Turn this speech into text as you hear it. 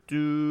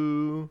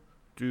do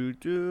do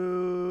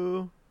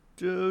do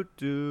do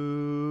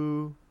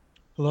do.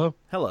 Hello?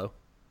 Hello,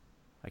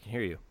 I can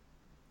hear you.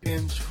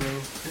 Intro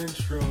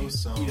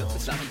song. Eat up the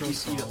sound,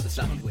 eat up the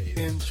sound wave.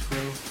 Intro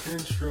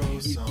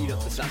song. Eat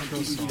up the sound,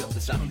 eat up the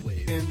sound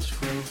wave.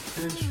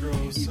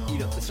 Intro song.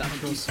 Eat up the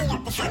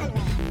sound,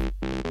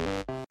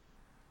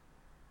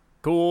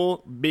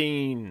 Cool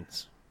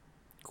beans.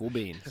 Cool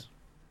beans.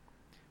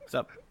 What's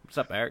up? What's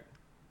up, Eric?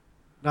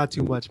 Not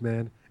too much,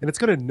 man. And it's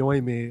going to annoy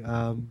me.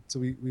 So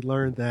we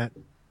learned that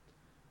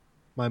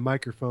my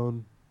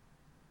microphone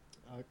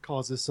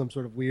causes some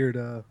sort of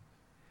weird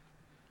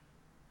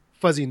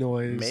fuzzy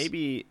noise.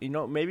 Maybe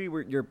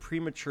you're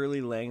prematurely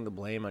laying the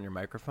blame on your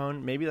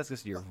microphone. Maybe that's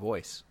just your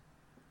voice.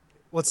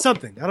 Well, it's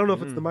something. I don't know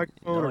if it's the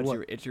microphone No, or it's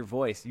what. it's your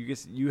voice.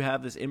 You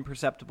have this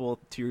imperceptible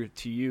to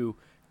you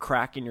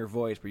crack in your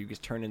voice where you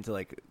just turn into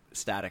like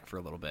static for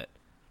a little bit.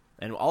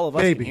 And all of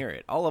us Maybe. can hear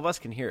it. All of us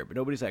can hear it, but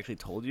nobody's actually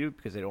told you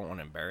because they don't want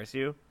to embarrass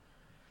you.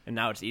 And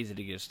now it's easy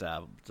to just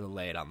to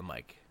lay it on the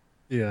mic.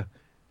 Yeah.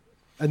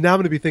 And now I'm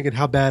going to be thinking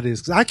how bad it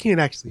is because I can't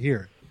actually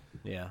hear it.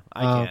 Yeah,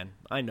 I can.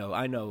 I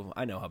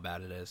know how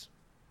bad it is.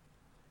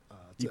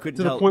 You couldn't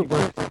to the tell. point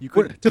where you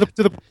couldn't.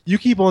 you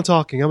keep on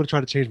talking. I'm going to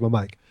try to change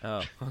my mic.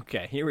 Oh,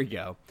 okay. Here we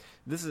go.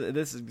 This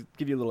is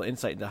give you a little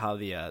insight into how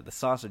the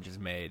sausage is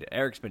made.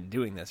 Eric's been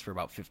doing this for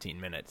about 15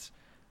 minutes,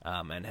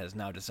 and has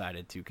now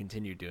decided to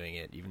continue doing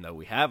it, even though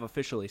we have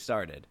officially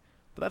started.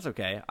 But that's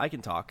okay. I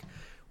can talk.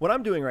 What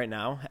I'm doing right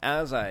now,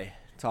 as I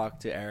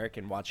talk to Eric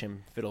and watch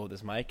him fiddle with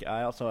his mic,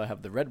 I also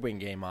have the Red Wing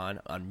game on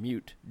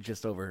mute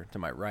just over to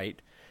my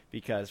right,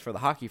 because for the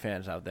hockey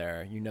fans out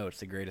there, you know it's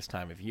the greatest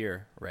time of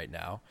year right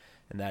now,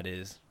 and that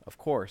is, of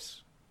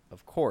course,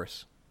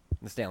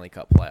 the Stanley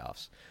Cup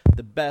playoffs.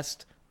 The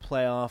best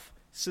playoff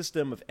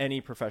system of any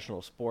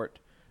professional sport.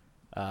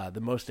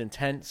 The most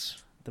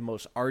intense, the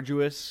most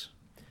arduous,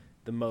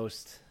 the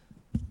most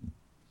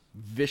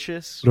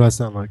vicious. What do I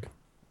sound like?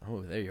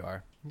 Oh, there you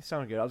are. You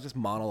sound good. I was just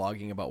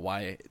monologuing about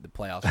why the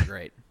playoffs are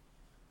great.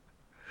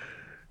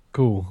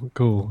 Cool.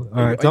 All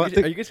right. Are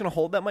you guys going to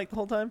hold that mic the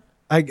whole time?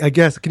 I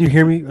guess. Can you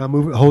hear me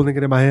holding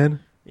it in my hand?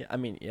 Yeah,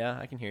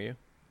 I can hear you.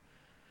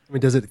 I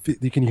mean,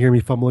 can you hear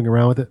me fumbling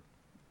around with it?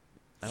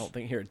 I don't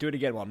think. Here, do it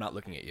again while I'm not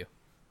looking at you.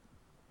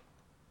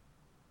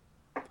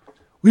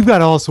 We've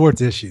got all sorts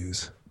of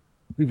issues.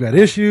 We've got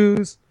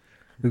issues.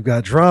 We've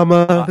got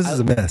drama. This is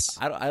a mess.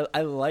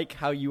 I like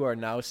how you are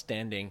now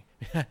standing.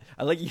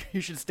 I like you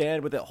should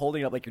stand with it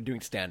holding up like you're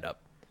doing stand up.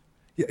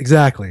 Yeah,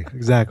 exactly.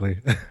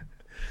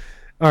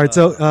 All right.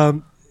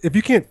 So if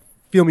you can't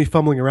feel me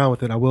fumbling around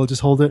with it, I will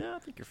just hold it. Yeah, I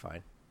think you're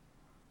fine.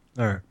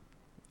 All right.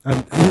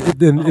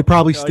 Then it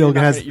probably still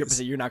has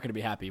You're not going to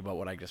be happy about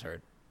what I just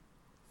heard.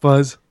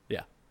 fuzz.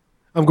 Yeah.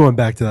 I'm going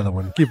back to the other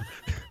one.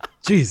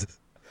 Jesus.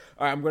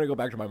 All right, I'm going to go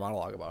back to my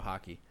monologue about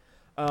hockey.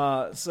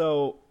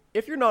 So,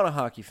 if you're not a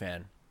hockey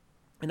fan,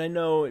 and I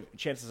know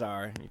chances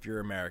are, if you're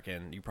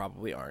American, you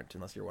probably aren't,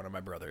 unless you're one of my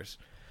brothers,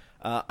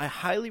 I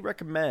highly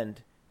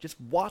recommend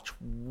just watch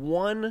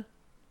one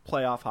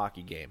playoff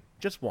hockey game.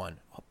 Just one.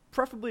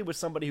 Preferably with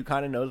somebody who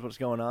kind of knows what's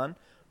going on,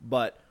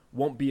 but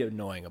won't be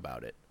annoying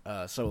about it.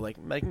 So, like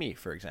me,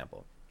 for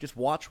example. Just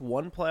watch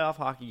one playoff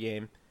hockey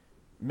game,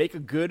 make a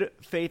good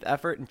faith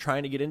effort in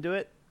trying to get into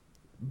it.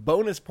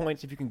 Bonus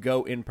points if you can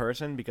go in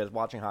person, because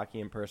watching hockey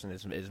in person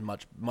is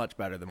much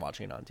better than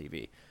watching it on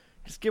TV.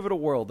 Just give it a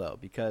whirl, though,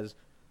 because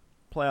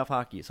playoff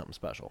hockey is something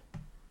special.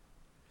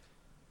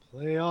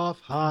 Playoff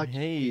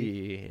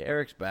hockey. Hey,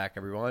 Eric's back,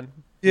 everyone.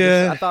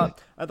 Yeah.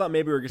 I thought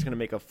maybe we were just going to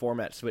make a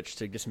format switch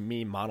to just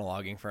me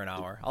monologuing for an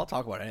hour. I'll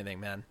talk about anything,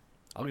 man.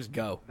 I'll just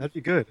go. That'd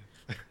be good.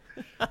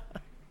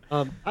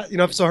 So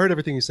I heard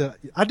everything you said.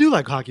 I do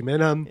like hockey,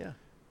 man.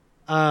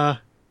 Yeah.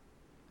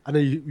 I know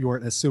you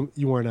weren't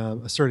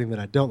asserting that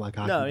I don't like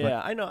hockey. No, but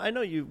yeah, I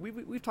know you.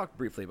 We've talked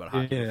briefly about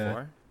hockey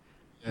before.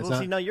 It's Well, not-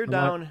 see, now you're I'm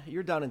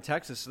not- down in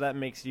Texas, so that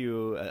makes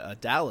you a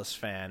Dallas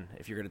fan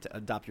if you're going to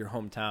adopt your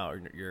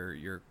hometown or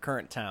your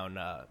current town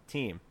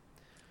team.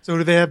 So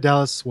do they have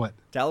Dallas? What?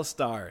 Dallas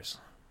Stars.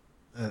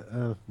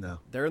 No.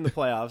 They're in the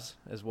playoffs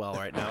as well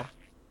right now.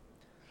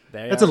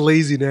 That's a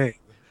lazy name.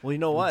 Well, you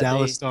know what?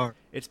 Dallas Star.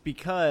 It's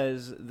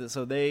because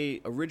so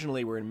they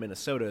originally were in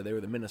Minnesota. They were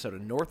the Minnesota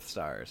North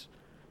Stars.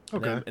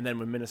 And Okay. and then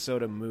when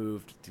Minnesota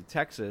moved to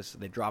Texas,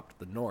 they dropped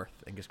the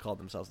North and just called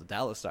themselves the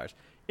Dallas Stars.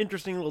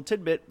 Interesting little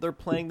tidbit. They're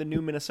playing the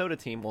new Minnesota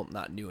team. Well,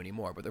 not new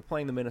anymore, but they're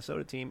playing the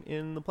Minnesota team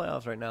in the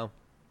playoffs right now.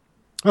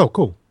 Oh,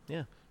 cool.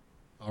 Yeah.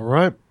 All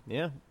right.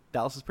 Yeah.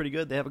 Dallas is pretty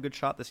good. They have a good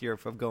shot this year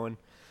of going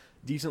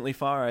decently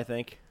far, I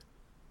think.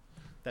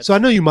 So I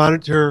know you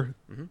monitor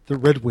Mm-hmm. the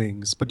Red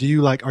Wings, but are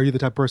you the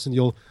type of person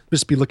you'll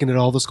just be looking at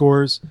all the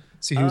scores,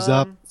 see who's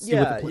up, see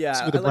what the I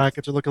like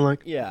brackets are looking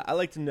like? Yeah, I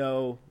like to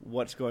know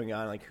what's going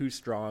on, like who's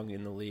strong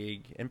in the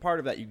league. And part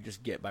of that you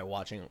just get by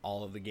watching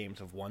all of the games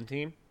of one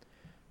team.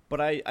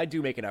 But I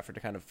do make an effort to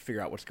kind of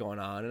figure out what's going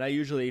on. And I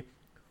usually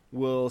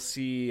will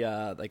see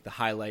like the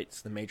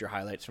highlights, the major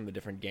highlights from the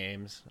different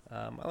games.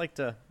 I like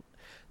to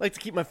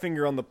keep my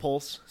finger on the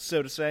pulse,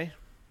 so to say.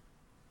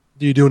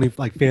 Do you do any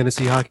like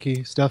fantasy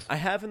hockey stuff? I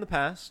have in the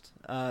past.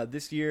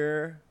 This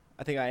year,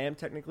 I think I am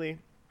technically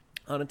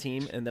on a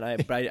team, and then I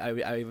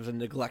was a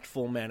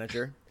neglectful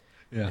manager.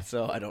 Yeah.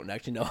 So I don't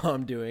actually know how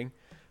I'm doing.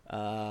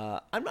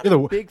 I'm not You're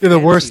a big the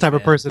fantasy worst type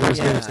of fan. person who's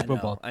Yeah, fantasy I know,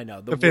 football. I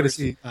know. The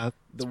fantasy The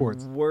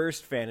sports.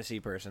 worst fantasy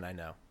person I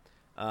know.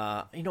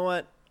 You know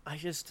what?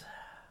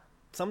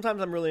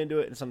 Sometimes I'm really into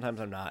it, and sometimes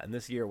I'm not. And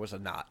this year was a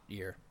not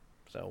year,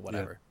 so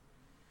whatever.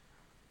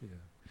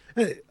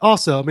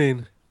 Also, I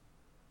mean,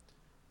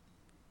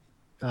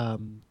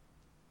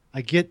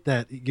 I get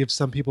that it gives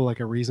some people like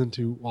a reason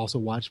to also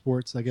watch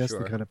sports. I guess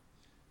Sure. to kind of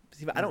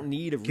See, but I don't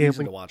need a reason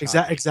gambling. to watch.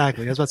 Hockey.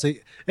 Exactly. I was about to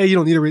say, hey, you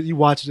don't need you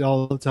watch it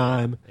all the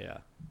time Yeah.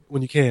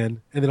 when you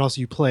can, and then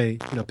also you play,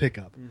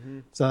 pickup. Mm-hmm.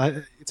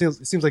 So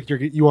it seems like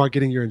you are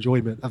getting your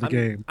enjoyment of the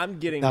game. I'm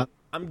getting Now-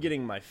 I'm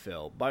getting my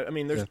fill. But I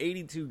mean, there's Yeah.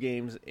 82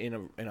 games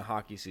in a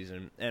hockey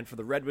season, and for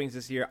the Red Wings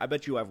this year, I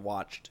bet you I've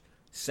watched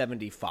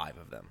 75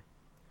 of them.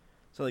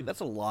 So like that's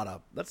a lot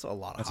of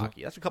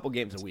hockey. That's a couple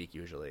games a week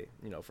usually,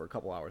 for a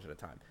couple hours at a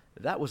time.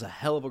 That was a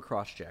hell of a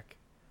cross check.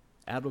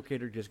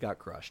 Abdelkader just got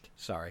crushed.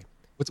 Sorry,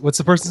 What's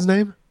the person's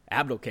name?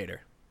 Abdelkader.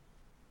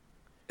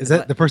 Is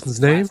that the person's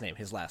name?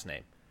 His last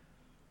name.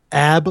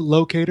 Ab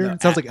locator. No,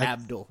 It sounds like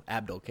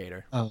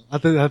Abdelkader. Oh, I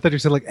thought you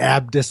said like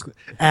ab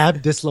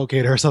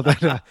dislocator or something.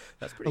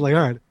 That's pretty. I'm like,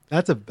 all right,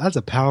 that's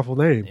a powerful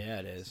name. Yeah,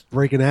 it is.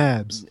 Breaking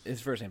abs.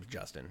 His first name's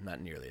Justin.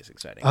 Not nearly as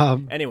exciting.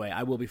 Anyway,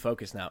 I will be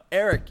focused now.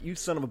 Eric, you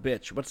son of a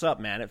bitch. What's up,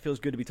 man? It feels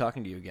good to be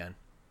talking to you again.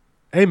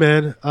 Hey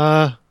man,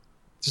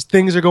 just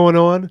things are going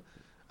on.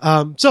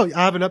 So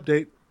I have an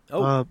update.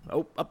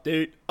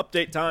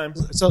 Update time.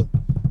 So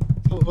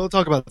we'll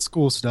talk about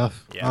school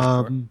stuff.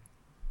 Yeah, sure.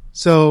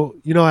 So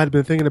I had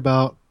been thinking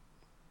about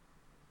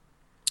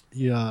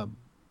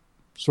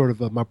sort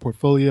of my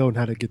portfolio and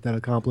how to get that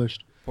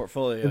accomplished.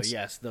 Portfolio,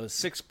 yes. Those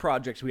 6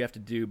 projects we have to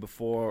do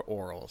before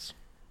orals.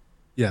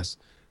 Yes.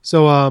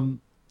 So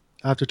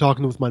after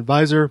talking with my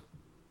advisor,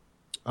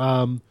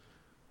 I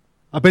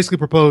basically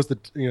proposed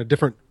a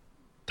different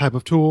type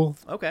of tool.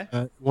 Okay.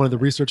 One of the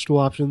research tool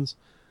options,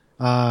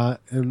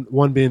 and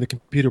one being the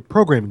computer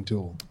programming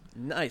tool.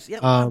 Nice.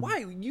 Yeah.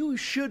 Why? You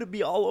should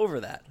be all over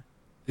that.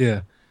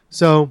 Yeah.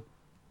 So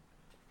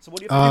what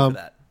do you have to do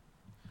for that?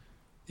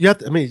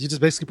 you just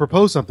basically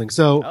propose something.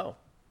 So,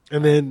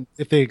 and then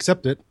if they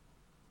accept it,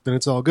 then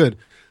it's all good.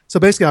 So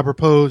basically, I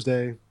proposed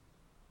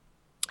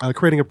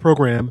creating a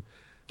program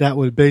that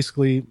would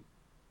basically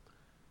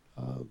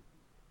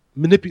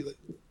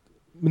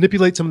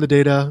manipulate some of the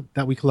data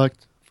that we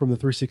collect from the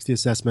 360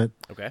 assessment.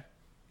 Okay.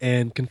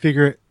 And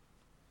configure it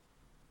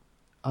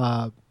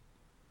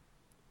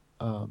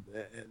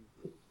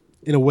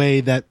in a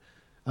way that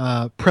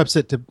preps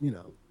it to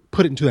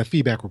put it into that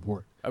feedback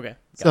report. Okay.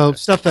 So Gotcha.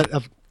 stuff that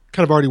I've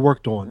kind of already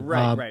worked on.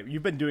 Right.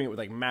 You've been doing it with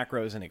like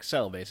macros in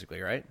Excel,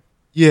 basically, right?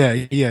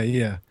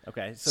 Yeah.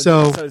 Okay.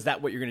 So is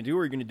that what you're going to do,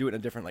 or are you going to do it in a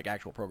different like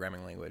actual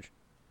programming language?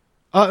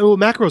 Well,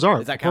 macros are.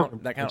 Does that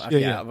count? That count?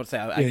 Yeah. I would say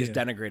I just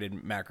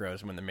denigrated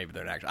macros when maybe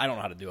they're actual. I don't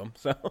know how to do them,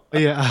 so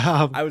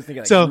Yeah. I was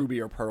thinking like Ruby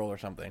or Perl or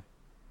something.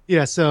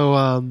 Yeah. So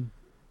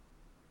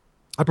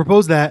I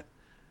proposed that,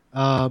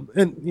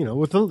 and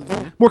with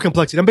more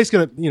complexity. I'm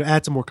basically going to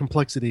add some more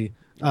complexity.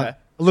 Okay.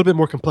 A little bit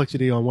more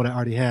complexity on what I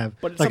already have.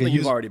 But it's something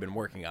you've already been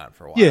working on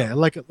for a while. Yeah,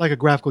 like a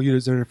graphical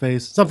user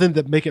interface, something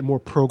that make it more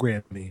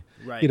programmy.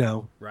 Right.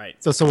 Right.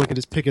 So someone can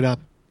just pick it up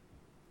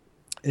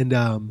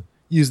and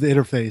use the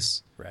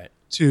interface. Right.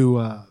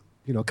 To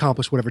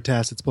accomplish whatever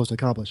task it's supposed to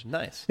accomplish.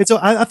 Nice. And so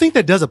I think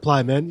that does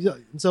apply,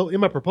 man. So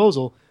in my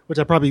proposal, which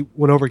I probably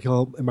went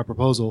overkill in my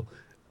proposal,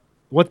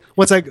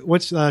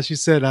 once she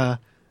said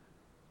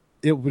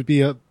it would be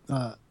it's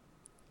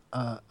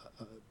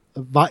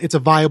a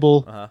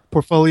viable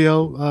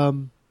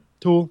portfolio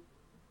tool.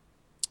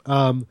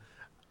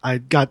 I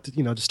got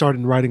to start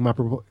in writing my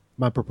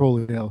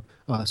proposal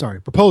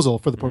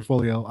for the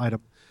portfolio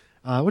item,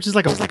 which is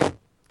I think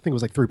it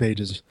was like 3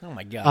 pages. Oh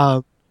my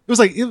god. It was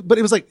like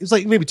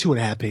maybe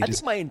 2.5 pages. I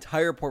think my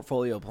entire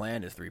portfolio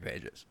plan is 3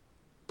 pages.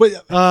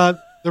 But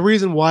the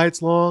reason why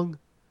it's long,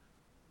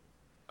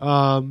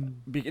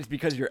 It's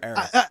because you're Eric.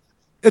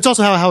 it's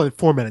also how it's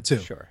formatted too.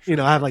 Sure,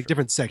 I have like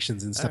different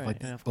sections and stuff All right, like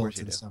that. yeah, of course bullets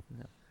you and do. stuff.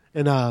 Yeah.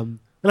 And I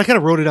kind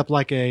of wrote it up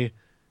like if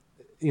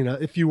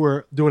you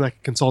were doing like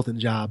a consultant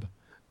job,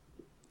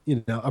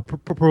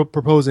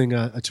 proposing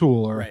a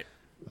tool or Right.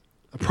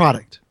 a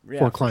product Yeah,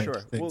 for a for client.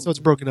 sure. thing. Well, So it's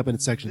broken up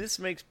into sections. This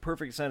makes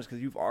perfect sense because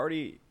you've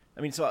already.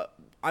 So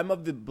I'm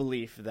of the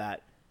belief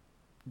that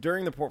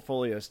during the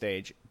portfolio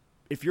stage,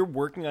 if you're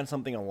working on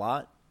something a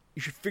lot,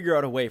 you should figure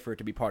out a way for it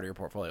to be part of your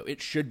portfolio.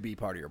 It should be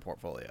part of your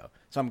portfolio.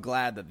 So I'm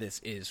glad that this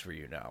is for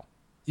you now.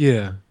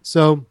 Yeah.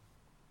 So,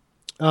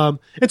 and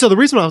so the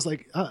reason I was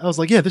like,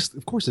 yeah, this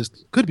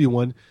could be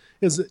one,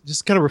 is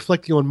just kind of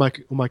reflecting on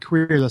my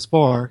career thus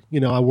far.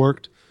 I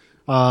worked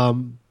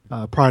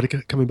prior to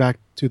coming back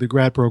to the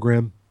grad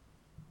program,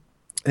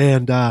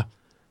 and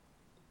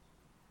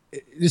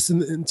just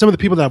in some of the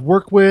people that I've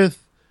worked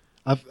with,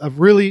 I've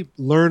really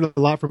learned a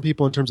lot from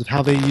people in terms of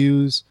how they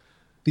use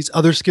these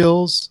other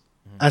skills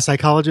as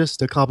psychologists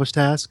to accomplish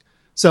tasks.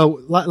 So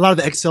a lot of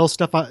the Excel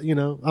stuff, I've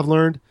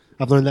learned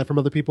that from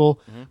other people,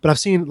 but I've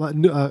seen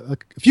a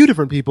few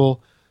different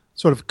people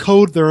sort of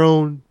code their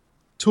own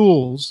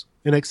tools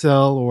in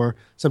Excel, or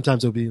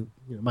sometimes it'll be,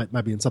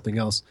 might be in something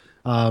else,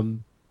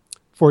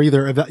 for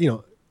either,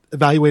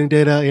 evaluating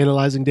data,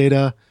 analyzing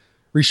data,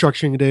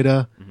 restructuring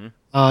data,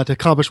 to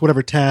accomplish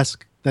whatever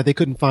task that they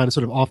couldn't find a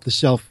sort of off the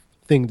shelf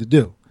thing to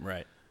do.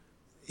 Right.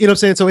 You know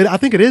what I'm saying? So I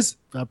think it is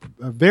a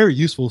very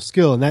useful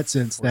skill in that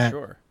sense, For that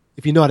sure.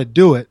 if you know how to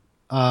do it,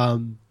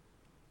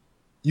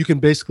 you can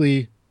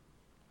basically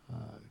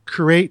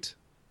create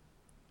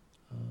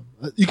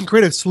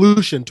a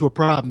solution to a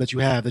problem that you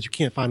have that you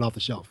can't find off the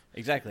shelf.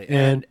 Exactly.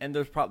 And- And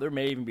there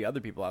may even be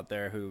other people out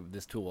there who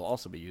this tool will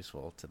also be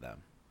useful to them.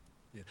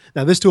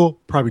 Now, this tool,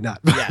 probably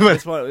not. Yeah,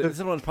 this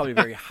one's probably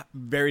very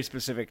very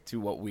specific to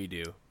what we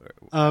do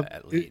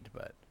at Lead.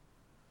 But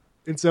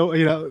And so,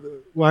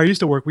 where I used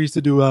to work, we used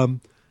to do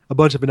a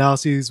bunch of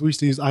analyses. We used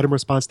to use item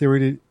response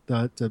theory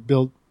to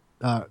build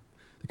the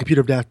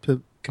computer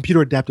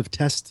adaptive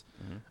test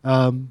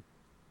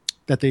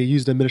that they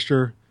used to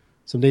administer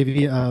some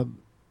Navy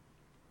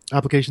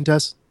application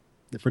tests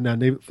for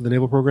the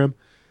naval program.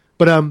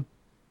 But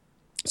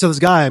so this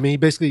guy, he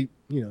basically,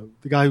 the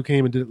guy who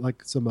came and did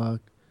like some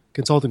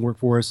consulting work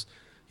for us,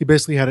 he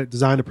basically had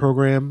designed a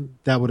program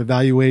that would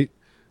evaluate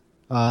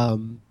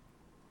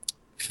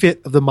fit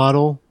of the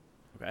model.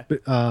 okay.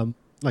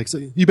 So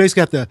you basically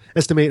have to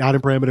estimate item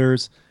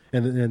parameters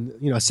and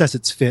assess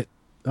its fit,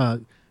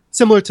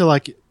 similar to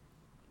like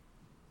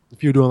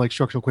if you're doing like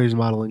structural equation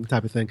modeling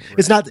type of thing. Right.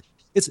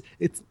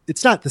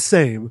 It's not the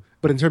same,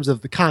 but in terms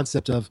of the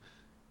concept of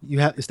you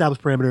have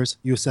established parameters,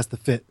 you assess the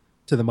fit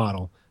to the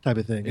model type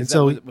of thing.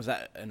 Was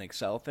that an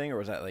Excel thing, or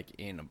was that like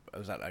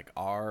was that like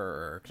R?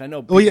 Or because I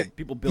know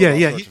people build all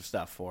sorts of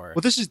stuff for.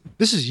 This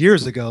is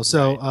years ago.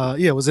 So Right.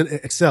 it was in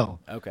Excel.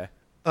 Okay.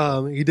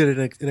 He did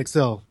it in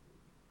Excel.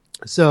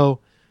 So,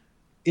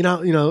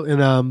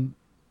 and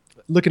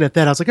looking at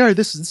that, I was like, all right,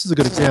 this is a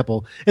good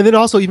example. And then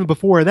also even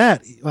before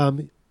that,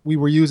 we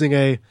were using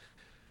it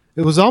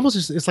was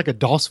almost it's like a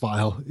DOS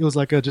file. It was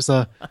like just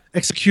a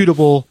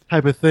executable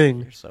type of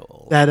thing. You're so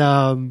old. That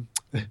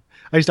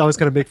I used to always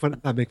kind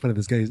of not make fun of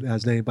this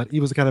guy's name, but he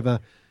was kind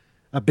of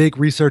a big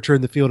researcher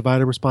in the field of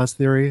item response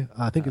theory.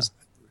 I think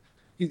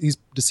he's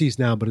deceased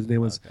now, but his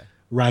name was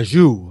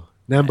Raju,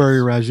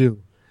 Nambari Raju.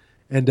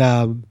 And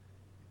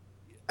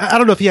I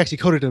don't know if he actually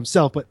coded it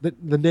himself, but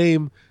the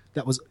name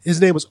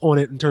his name was on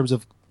it in terms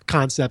of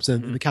concepts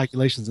and the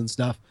calculations and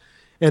stuff.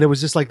 And it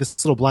was just like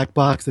this little black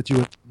box that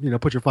you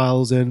would put your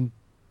files in,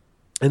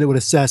 and it would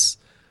assess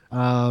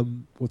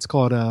what's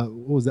called what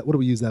was that? What do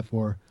we use that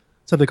for?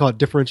 Something called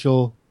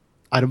differential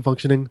item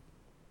functioning.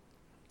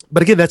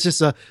 But again, that's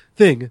just a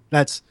thing.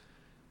 That's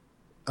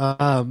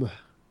a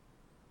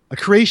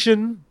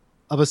creation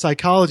of a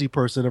psychology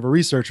person, of a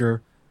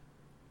researcher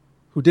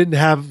who didn't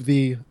have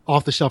the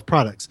off-the-shelf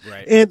products.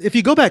 Right. And if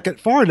you go back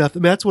far enough,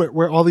 that's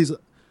where all these.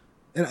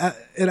 And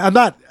I'm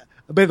not.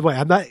 By the way,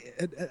 I'm not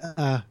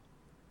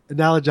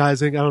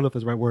analogizing. I don't know if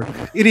that's the right word.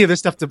 Any of this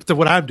stuff to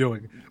what I'm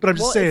doing, but I'm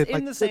just saying. It's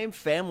in the same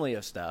family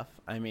of stuff.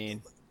 I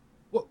mean,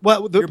 you're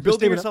you're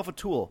building yourself a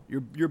tool.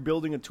 You're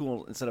building a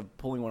tool instead of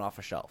pulling one off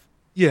a shelf.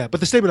 Yeah, but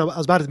the statement I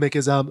was about to make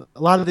is a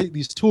lot of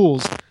these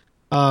tools.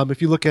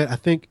 If you look at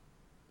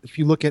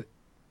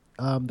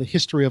the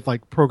history of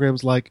like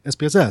programs like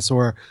SPSS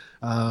or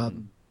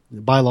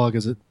Bylog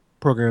is a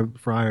program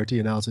for IRT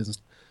analysis and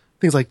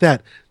things like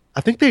that,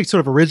 I think they sort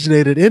of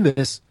originated in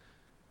this.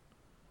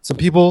 Some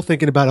people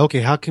thinking about, okay,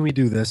 how can we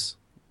do this,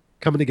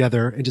 coming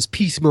together and just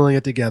piecemealing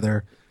it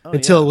together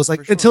until it was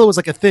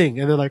like a thing,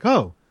 and they're like,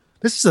 oh,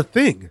 this is a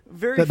thing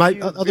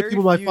other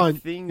people might find.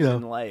 Things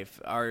in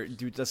life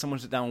does someone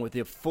sit down with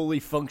a fully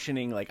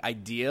functioning like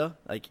idea,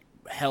 like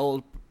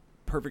held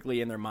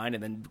perfectly in their mind,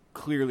 and then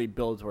clearly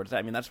build towards that.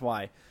 I mean, that's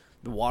why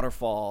the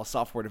waterfall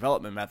software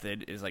development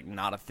method is like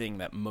not a thing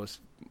that most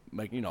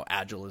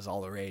Agile is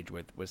all the rage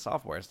with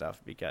software stuff,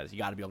 because you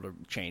got to be able to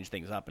change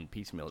things up and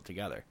piecemeal it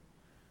together.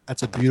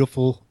 That's a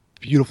beautiful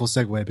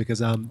segue, because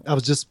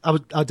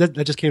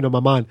that just came to my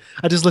mind.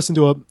 I just listened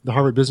to the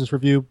Harvard Business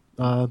Review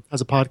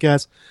as a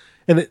podcast,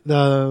 and I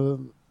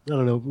don't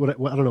know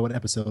what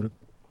episode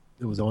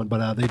it was on,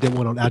 but they did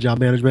one on agile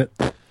management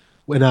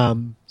when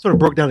sort of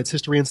broke down its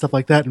history and stuff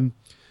like that. And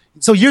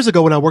so years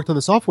ago, when I worked on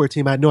the software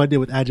team, I had no idea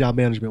what agile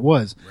management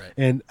was. Right.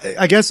 And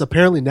I guess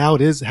apparently now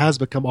has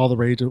become all the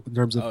rage in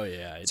terms of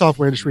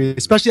software industry,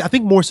 especially I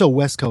think more so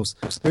West Coast.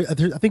 I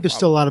think there's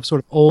still a lot of sort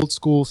of old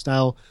school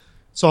style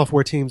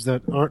software teams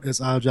that aren't as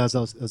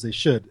agile as they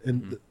should.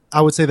 And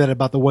I would say that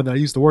about the one that I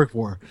used to work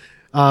for.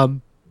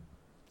 And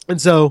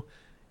so,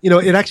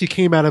 it actually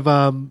came out of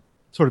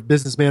sort of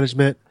business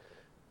management.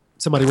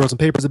 Somebody wrote some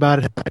papers about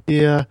it, had an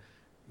idea,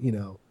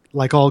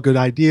 like all good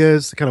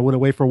ideas, kind of went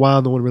away for a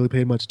while. No one really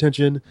paid much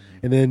attention.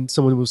 And then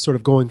someone was sort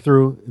of going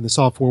through in the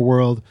software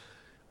world,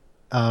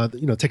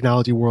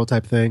 technology world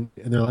type thing.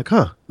 And they're like,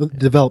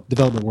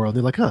 development world.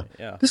 And they're like,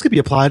 Yeah. this could be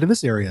applied in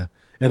this area.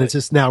 and it's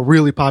just now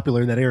really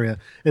popular in that area.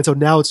 And so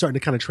now it's starting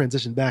to kind of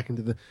transition back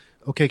into the,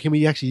 okay, can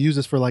we actually use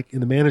this for like in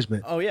the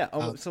management? Oh yeah.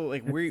 So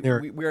like we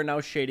are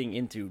now shading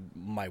into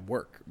my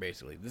work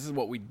basically. This is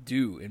what we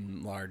do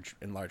in large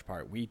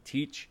part. We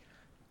teach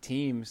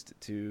teams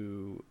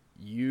to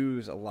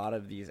use a lot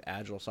of these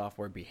agile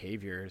software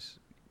behaviors,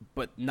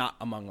 but not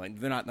among like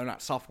they're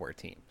not software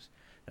teams.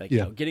 Like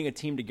getting a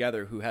team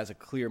together who has a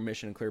clear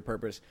mission and clear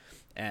purpose,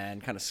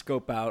 and kind of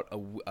scope out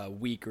a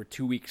week or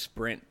 2 week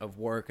sprint of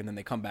work, and then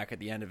they come back at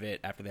the end of it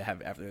after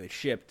they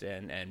shipped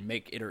and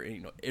make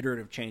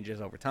iterative changes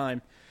over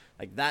time.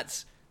 Like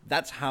that's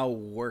how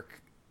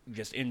work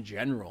just in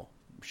general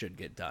should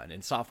get done.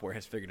 And software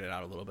has figured it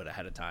out a little bit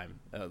ahead of time,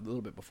 a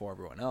little bit before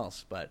everyone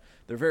else. But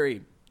they're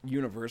very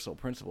universal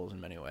principles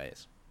in many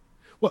ways.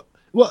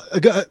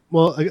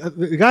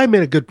 The guy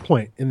made a good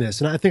point in this,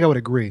 and I think I would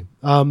agree.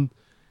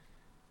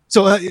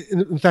 So,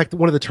 in fact,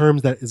 one of the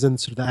terms that is in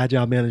sort of the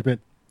agile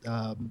management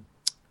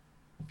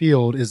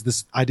field is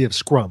this idea of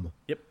Scrum.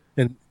 Yep.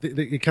 And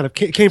it kind of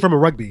came from a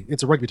rugby.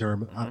 It's a rugby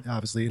term,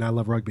 obviously, and I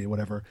love rugby,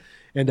 whatever.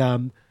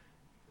 And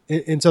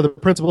so the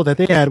principle that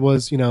they had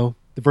was, the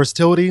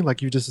versatility,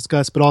 like you just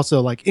discussed, but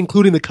also like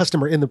including the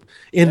customer in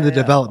the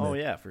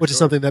development, which is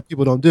something that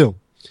people don't do.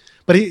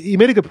 But he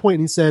made a good point,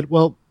 and he said,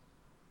 well,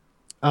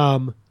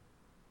 not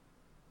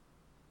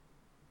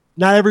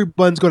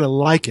everyone's going to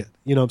like it.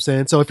 You know what I'm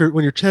saying? So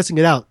when you're testing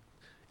it out,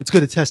 it's good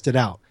to test it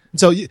out. And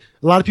so a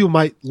lot of people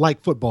might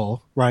like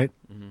football, right?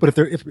 Mm-hmm. But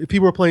if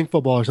people are playing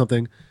football or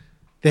something,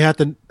 they have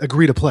to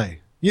agree to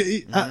play.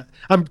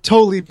 I'm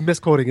totally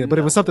misquoting it, but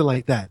it was something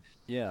like that.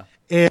 Yeah.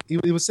 And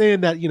he was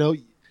saying that,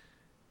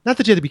 not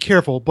that you have to be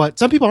careful, but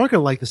some people aren't going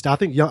to like this stuff. I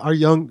think our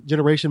young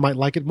generation might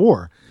like it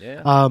more.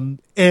 Yeah.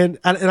 And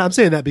I'm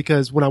saying that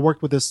because when I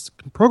worked with this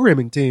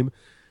programming team,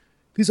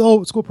 these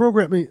old school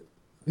programming,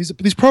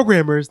 these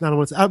programmers,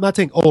 I'm not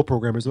saying old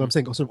programmers, but I'm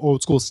saying sort of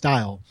old school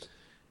style.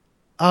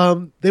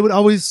 They would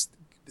always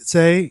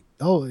say,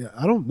 "Oh,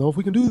 I don't know if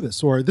we can do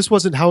this," or "This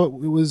wasn't how it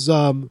was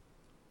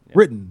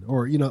written,"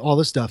 or all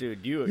this stuff.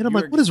 Dude, and I'm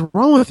like, "What is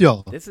wrong with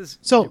y'all?" This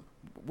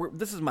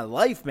is my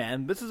life,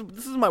 man. This is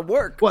my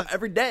work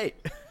every day.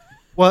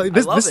 Well,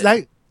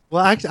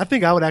 I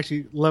think I would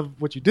actually love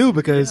what you do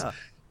because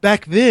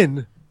back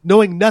then,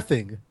 knowing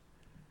nothing,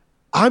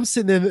 I'm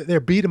sitting there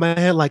beating my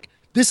head like,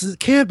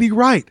 can't be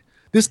right.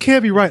 This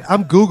can't be right.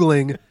 I'm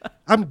googling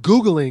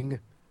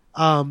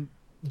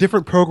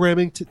different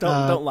programming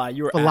don't lie.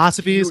 You were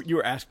philosophies. You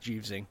were Ask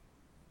Jeevesing.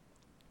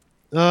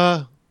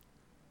 No,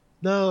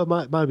 it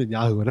might have been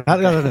Yahoo.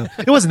 I don't know.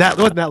 It wasn't that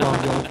long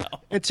ago. No.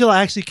 Until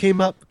I actually came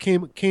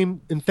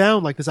and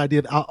found like this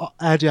idea of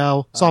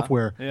agile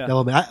software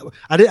development.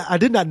 I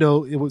did not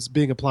know it was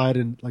being applied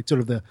in like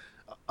sort of the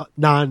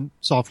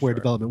non-software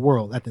development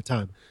world at the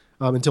time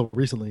until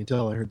recently,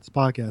 until I heard this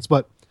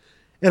podcast.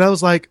 And I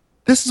was like,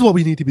 this is what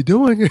we need to be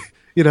doing,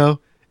 and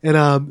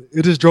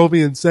it just drove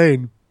me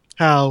insane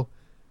how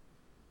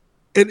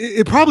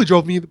it probably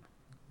drove me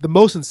the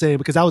most insane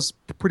because I was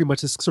pretty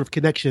much this sort of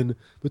connection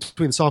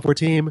between the software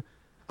team.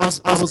 I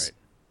was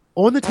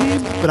on the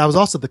team, but I was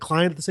also the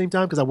client at the same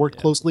time because I worked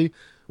closely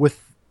with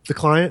the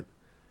client.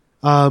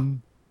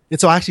 And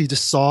so I actually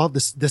just saw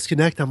this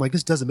disconnect. I'm like,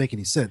 this doesn't make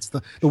any sense.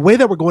 The way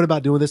that we're going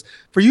about doing this,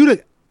 for you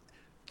to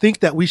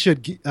think that we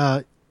should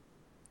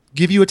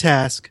give you a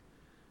task,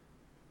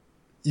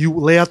 you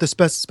lay out the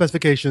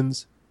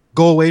specifications,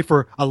 go away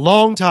for a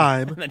long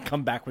time, and then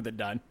come back with it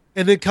done.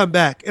 And then come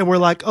back, and we're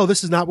like, oh,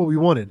 this is not what we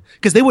wanted.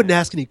 Because they wouldn't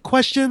ask any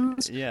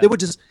questions. Yeah. They would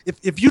just,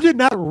 if you did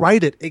not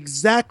write it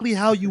exactly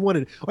how you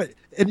wanted it,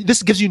 and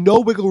this gives you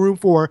no wiggle room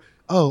for,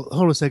 oh,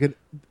 hold on a second,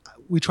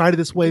 we tried it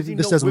this way,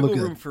 this doesn't look good.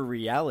 Wiggle room for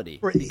reality.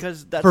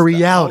 Because that's for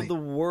reality. How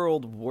the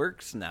world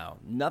works now.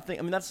 Nothing,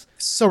 I mean, that's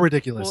so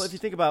ridiculous. Well, if you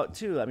think about,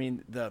 too, I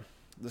mean, the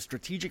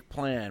strategic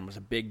plan was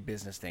a big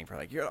business thing for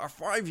like, here's our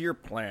 5-year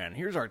plan,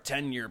 here's our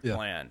 10-year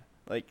plan.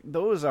 Like,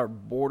 those are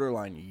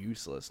borderline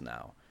useless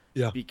now.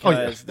 Yeah.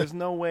 Because there's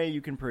no way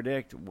you can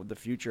predict the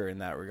future in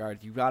that regard.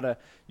 You've got to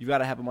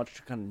have a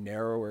much kind of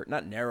narrower,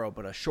 not narrow,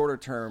 but a shorter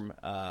term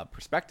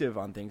perspective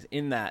on things.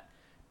 In that,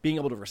 being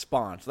able to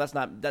respond. So that's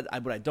not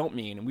what I don't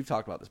mean, and we've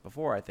talked about this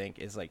before. I think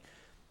is like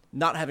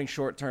not having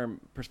short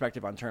term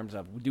perspective on terms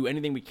of we do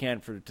anything we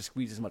can to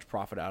squeeze as much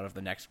profit out of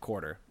the next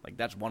quarter. Like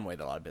that's one way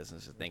that a lot of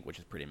businesses think, which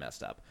is pretty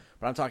messed up.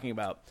 But I'm talking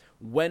about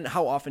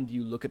how often do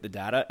you look at the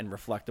data and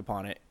reflect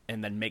upon it,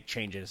 and then make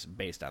changes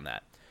based on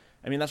that.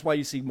 I mean, that's why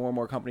you see more and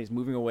more companies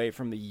moving away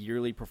from the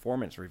yearly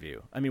performance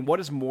review. I mean, what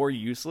is more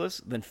useless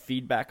than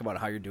feedback about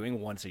how you're doing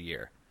once a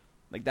year?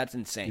 Like, that's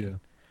insane.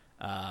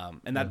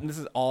 Yeah.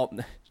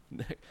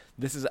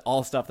 This is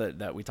all stuff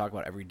that we talk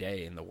about every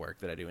day in the work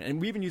that I do. And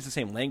we even use the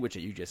same language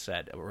that you just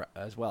said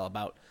as well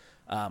about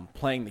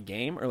playing the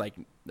game, or like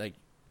the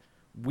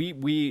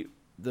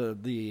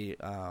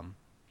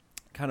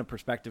kind of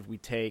perspective we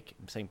take.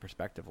 I'm saying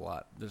perspective a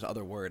lot. There's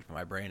other words, but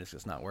my brain is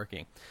just not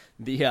working.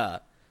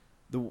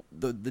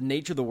 the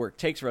nature of the work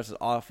takes for us is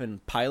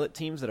often pilot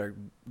teams that are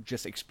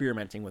just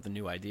experimenting with a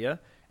new idea,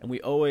 and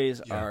we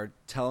always are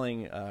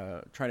trying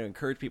to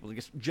encourage people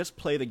to just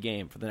play the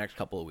game for the next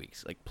couple of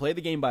weeks. Like, play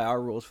the game by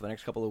our rules for the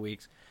next couple of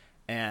weeks,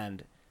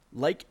 and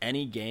like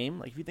any game,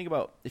 like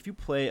if you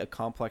play a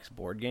complex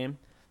board game,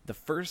 the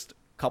first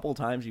couple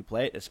times you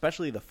play it,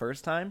 especially the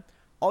first time,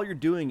 all you're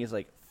doing is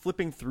like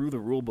flipping through the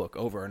rule book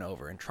over and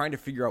over and trying to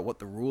figure out what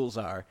the rules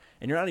are,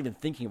 and you're not even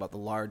thinking about the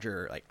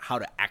larger, like, how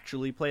to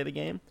actually play the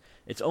game.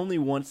 It's only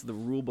once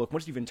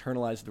you've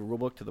internalized the rule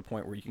book to the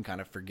point where you can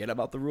kind of forget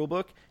about the rule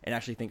book and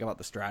actually think about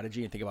the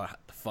strategy and think about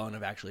the fun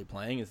of actually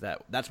playing,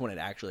 that's when it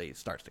actually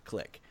starts to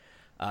click.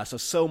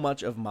 So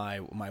much of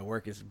my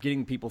work is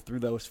getting people through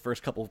those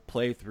first couple of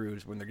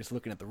playthroughs when they're just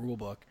looking at the rule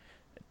book,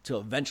 till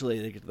eventually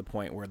they get to the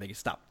point where they can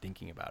stop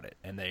thinking about it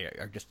and they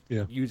are just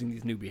using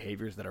these new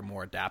behaviors that are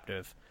more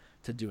adaptive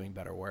to doing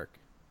better work.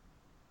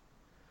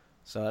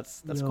 So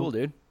that's cool,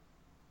 dude.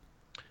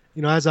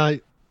 As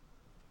I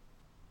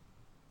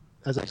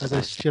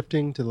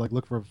shifting to like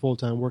look for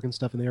full-time work and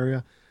stuff in the area,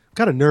 I'm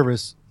kind of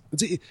nervous.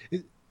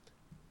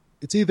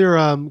 It's either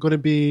going to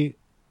be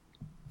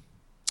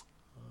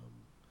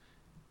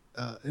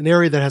an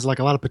area that has like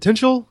a lot of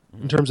potential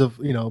in terms of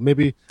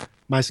maybe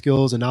my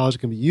skills and knowledge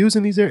can be used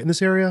in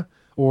this area,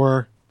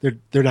 or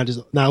they're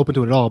not open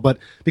to it at all. But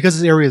because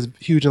this area is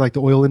huge in like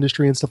the oil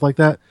industry and stuff like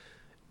that,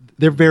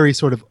 they're very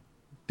sort of,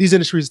 these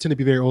industries tend to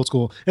be very old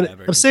school. And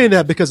I'm saying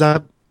that because I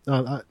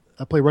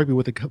play rugby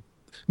with a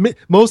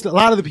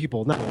lot of the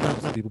people,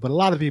 not people, but a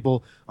lot of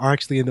people are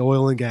actually in the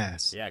oil and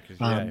gas. Yeah,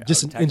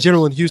 just in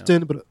general in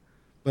Houston,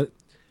 but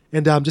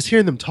just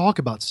hearing them talk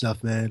about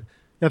stuff, man.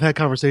 I've had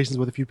conversations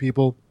with a few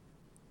people,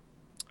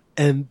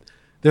 and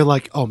they're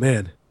like, "Oh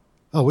man,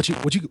 what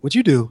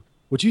you do?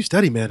 What you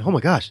study, man? Oh my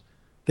gosh,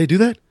 they do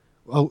that?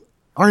 Oh,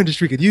 our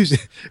industry could use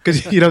it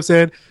because you know what I'm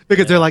saying?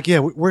 Because they're like, yeah,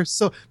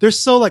 they're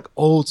so like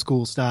old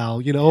school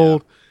style,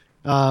 old.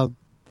 The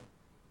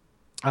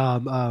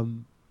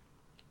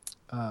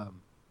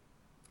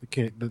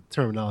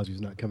terminology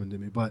is not coming to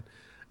me, but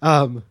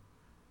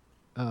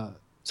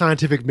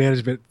scientific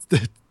management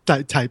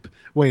type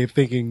way of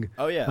thinking.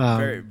 Oh yeah,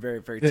 very, very,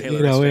 very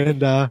Taylor.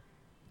 And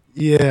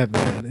yeah,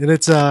 man, and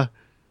it's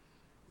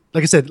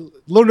like I said, a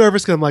little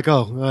nervous because I'm like, oh,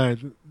 all right,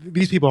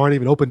 these people aren't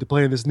even open to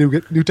playing this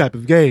new type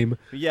of game.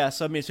 Yeah,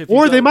 so I mean,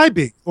 they might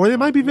be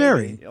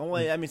very.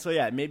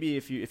 Maybe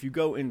if you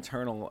go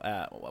internal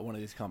at one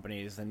of these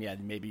companies, then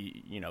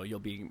maybe you'll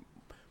be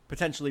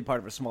potentially part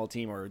of a small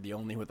team or the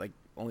only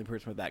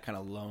person with that kind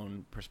of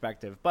lone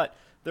perspective. But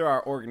there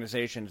are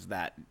organizations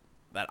that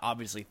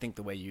obviously think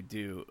the way you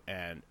do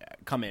and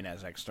come in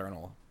as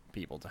external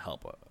people to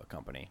help a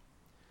company.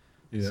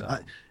 Yeah,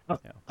 so,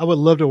 I would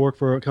love to work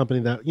for a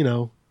company that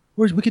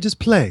where we could just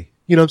play.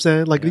 You know what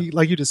I'm saying?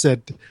 Like you just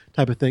said,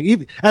 type of thing.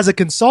 Even as a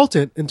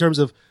consultant, in terms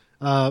of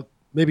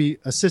maybe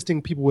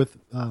assisting people with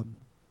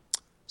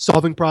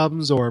solving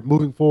problems or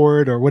moving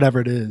forward or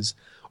whatever it is,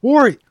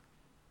 or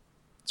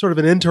sort of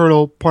an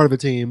internal part of a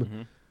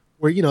team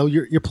where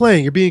you're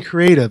playing, you're being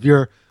creative,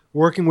 you're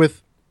working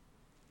with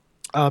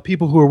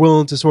people who are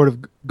willing to sort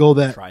of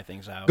try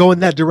things out, go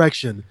in that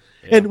direction.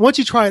 Yeah. And once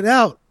you try it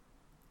out,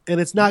 and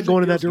it's not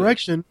going in that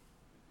direction,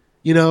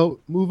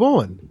 move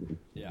on.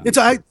 Yeah. It's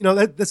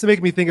that's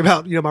making me think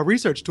about my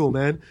research tool,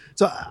 man.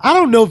 So I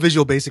don't know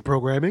Visual Basic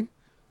programming.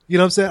 You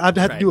know what I'm saying? I've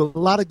had to do a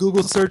lot of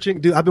Google searching.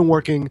 Dude, I've been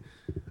working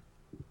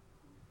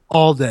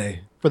all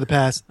day for the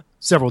past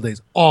several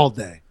days, all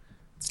day,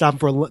 stopping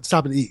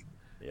to eat,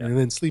 and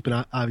then sleeping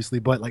obviously,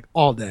 but like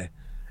all day.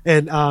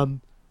 And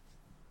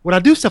when I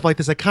do stuff like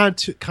this, I kind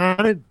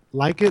of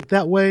like it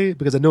that way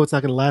because I know it's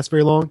not going to last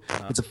very long.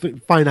 It's a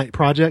finite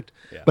project,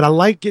 but I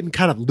like getting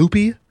kind of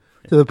loopy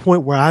to the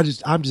point where I'm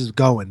just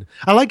going.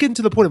 I like getting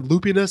to the point of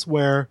loopiness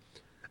where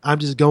I'm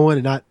just going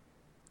and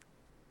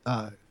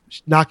not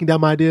knocking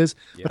down my ideas.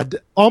 Yeah. But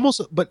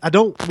I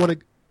don't want to.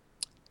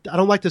 I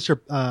don't like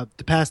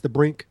to pass the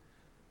brink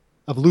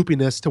of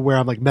loopiness to where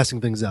I'm like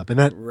messing things up, and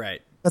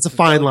that's a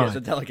fine line. It's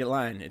a delicate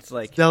line. It's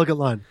like delicate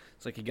line.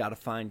 It's like you got to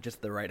find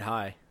just the right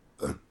high.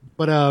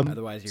 But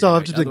otherwise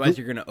you're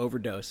going to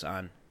overdose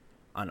on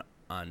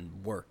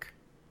work.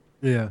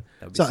 Yeah.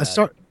 So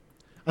sad.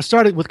 I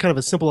started with kind of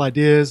a simple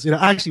ideas.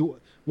 Actually,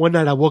 one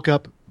night I woke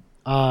up,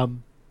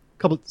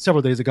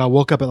 several days ago. I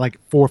woke up at like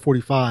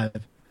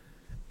 4:45.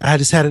 I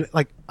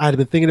had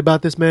been thinking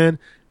about this, man,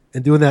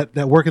 and doing that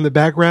work in the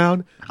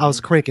background. I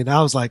was cranking.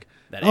 I was like,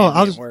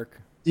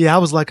 work. Yeah, I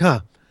was like,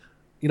 huh.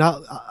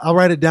 I'll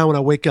write it down when I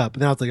wake up.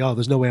 And then I was like, oh,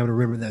 there's no way I'm going to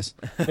remember this.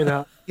 And,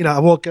 I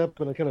woke up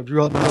and I kind of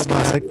drew out my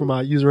schematic for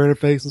my user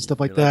interface and stuff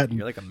like that.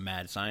 You're like a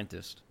mad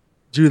scientist.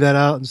 Drew that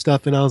out and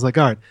stuff. And I was like,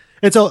 all right.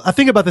 And so I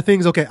think about the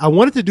things, okay, I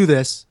wanted to do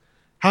this.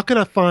 How can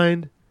I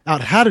find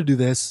out how to do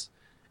this?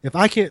 If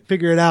I can't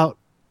figure it out,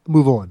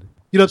 move on.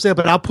 You know what I'm saying?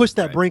 But I'll push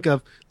that brink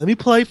of, let me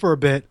play for a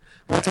bit.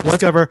 Once I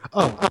discover,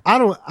 I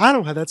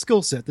don't have that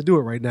skill set to do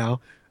it right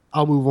now,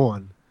 I'll move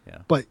on. Yeah.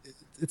 But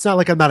it's not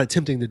like I'm not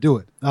attempting to do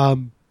it.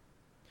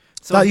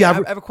 So I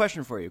have a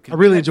question for you. I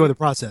really enjoy the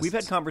process. We've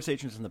had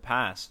conversations in the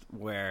past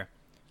where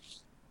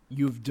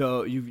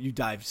you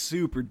dive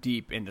super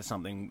deep into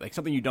something, like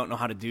something you don't know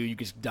how to do. You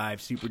just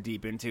dive super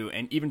deep into,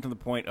 and even to the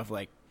point of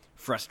like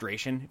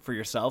frustration for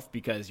yourself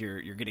because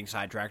you're getting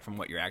sidetracked from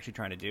what you're actually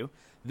trying to do.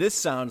 This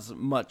sounds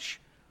much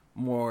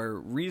more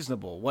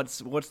reasonable. What's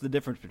the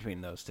difference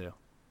between those two?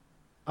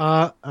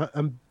 How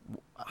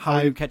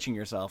are you catching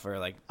yourself or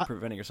like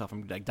preventing yourself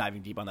from like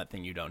diving deep on that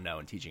thing you don't know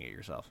and teaching it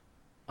yourself?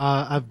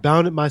 I've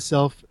bounded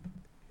myself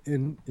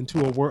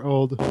into a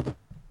world.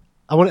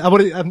 I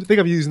think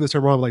I'm using this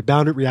term wrong, like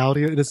bounded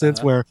reality in a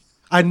sense where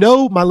I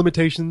know my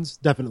limitations.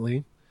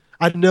 Definitely,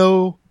 I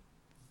know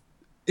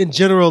in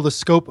general the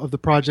scope of the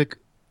project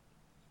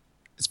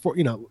is for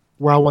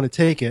where I want to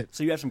take it.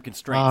 So you have some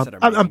constraints that are.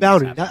 I'm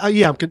bounded. I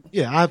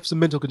have some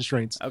mental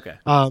constraints. Okay.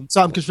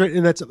 So I'm constrained,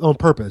 and that's on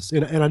purpose.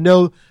 And I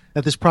know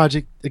that this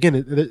project, again,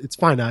 it's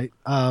finite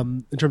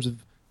in terms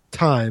of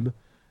time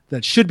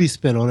that should be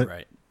spent on it.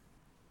 Right.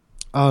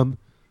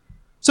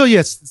 So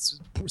yes, it's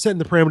setting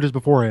the parameters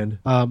beforehand,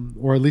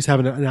 or at least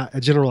having a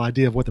general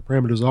idea of what the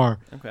parameters are.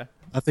 Okay.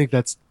 I think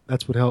that's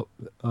what help.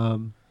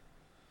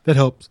 That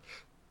helps.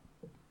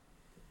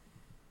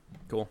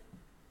 Cool.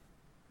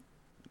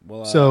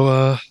 Well,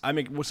 So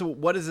so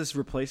what does this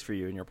replace for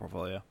you in your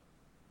portfolio?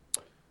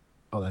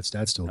 that's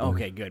still there.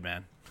 Okay, good,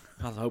 man.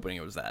 I was hoping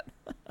it was that.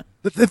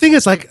 The thing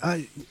is, like,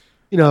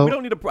 We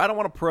don't need I don't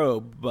want to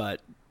probe,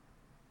 but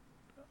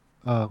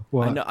well,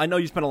 I know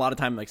you spent a lot of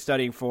time like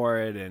studying for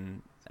it,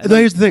 and no,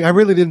 here's the thing. I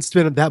really didn't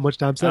spend that much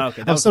time studying.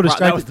 Okay, I was so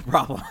distracted. That was the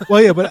problem.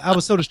 Well, yeah, but I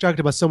was so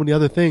distracted by so many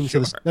other things.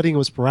 Sure. So the studying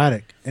was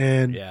sporadic,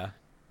 and Yeah.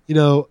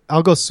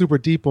 I'll go super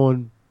deep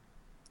on.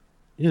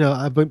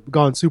 I've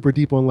gone super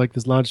deep on like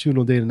this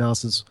longitudinal data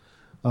analysis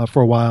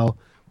for a while,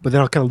 but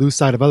then I'll kind of lose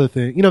sight of other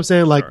things. You know what I'm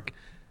saying? Like,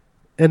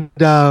 Sure.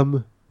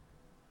 and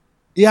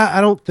yeah,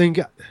 I don't think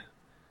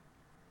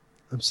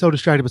I'm so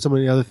distracted by so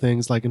many other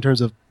things, like in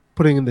terms of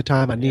putting in the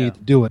time I need Yeah. to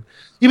do it.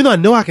 Even though I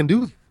know I can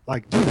do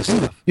this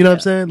stuff. You know what I'm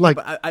saying? Like,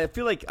 But I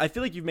feel like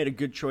you've made a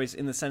good choice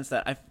in the sense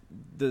that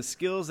the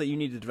skills that you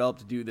need to develop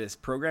to do this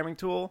programming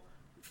tool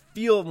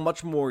feel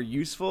much more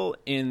useful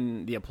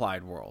in the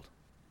applied world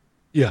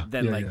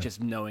than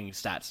just knowing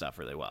stat stuff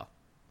really well.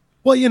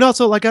 Well,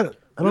 also like I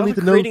don't need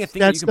to know creating a thing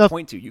that that you can stuff.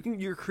 point to.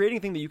 You're creating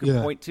a thing that you can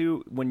Yeah. point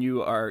to when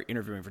you are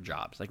interviewing for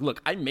jobs. Like,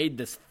 look, I made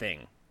this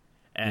thing,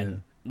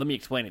 and let me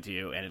explain it to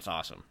you, and it's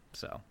awesome.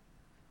 So,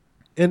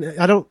 And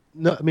I don't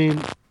know. I mean,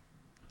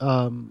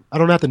 I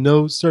don't have to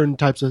know certain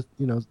types of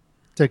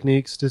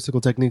techniques,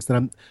 statistical techniques that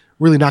I'm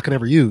really not going to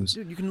ever use.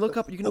 dude, you can look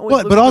up. You can But-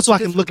 always look but up also a I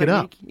can statistical look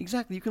it up. technique.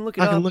 Exactly, you can look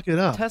it I up. can look it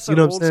up. Tests You are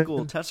know what I'm old saying?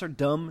 school. Tests are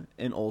dumb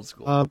and old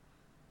school.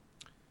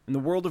 In the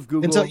world of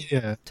Google, and so,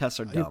 yeah, tests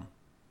are dumb.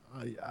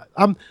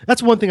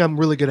 that's one thing I'm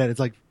really good at. It's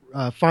like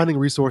finding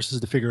resources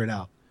to figure it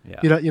out. Yeah.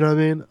 You know what I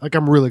mean? Like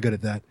I'm really good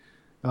at that.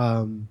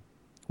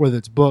 Whether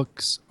it's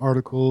books,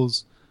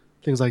 articles,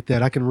 things like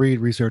that. I can read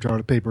research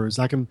article papers.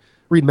 I can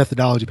read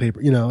methodology paper,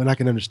 and I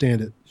can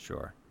understand it.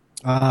 Sure.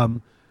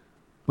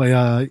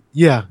 But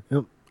yeah,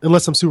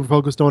 unless I'm super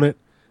focused on it,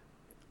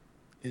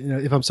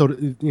 if I'm so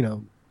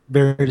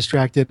very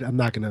distracted, I'm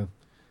not gonna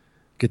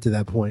get to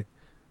that point.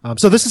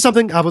 So this is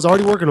something I was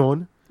already working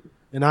on,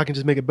 and I can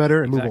just make it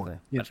better and move Exactly. on.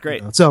 That's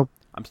great. So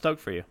I'm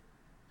stoked for you.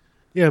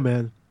 yeah,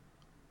 man.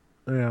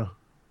 Yeah.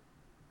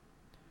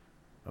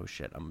 Oh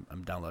shit! I'm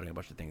downloading a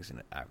bunch of things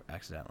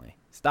accidentally.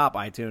 Stop,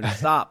 iTunes.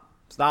 Stop.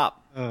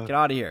 Get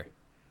out of here.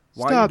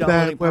 Why Stop are you that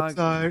downloading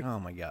website. Oh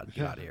my god,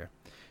 get out of here.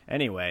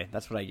 Anyway,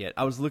 that's what I get.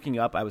 I was looking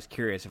up. I was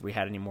curious if we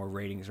had any more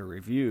ratings or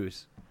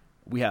reviews.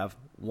 We have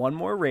one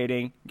more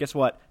rating. Guess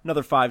what?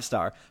 Another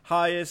 5-star.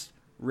 Highest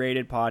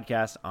rated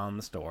podcast on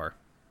the store.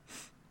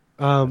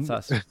 That's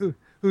us.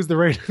 Who's the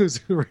rated? Who's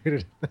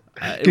rated?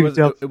 It Can you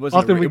tell? wasn't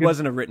Often we can-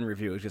 wasn't a written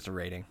review. It was just a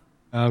rating,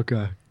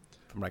 Okay.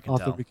 from what I can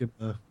Often tell. we can.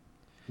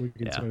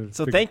 Yeah. sort of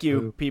So figure thank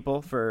you, out-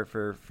 people, for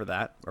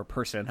that, or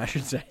person, I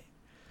should say.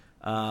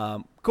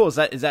 Cool. Is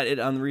that it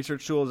on the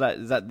research tool?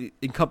 Does that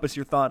encompass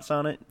your thoughts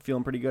on it?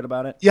 Feeling pretty good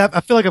about it? Yeah,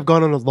 I feel like I've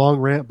gone on a long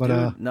rant, but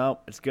Dude, no,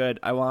 it's good.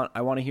 I want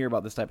to hear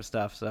about this type of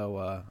stuff. So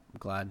I'm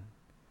glad.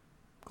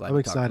 I'm we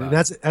excited.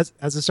 talked And about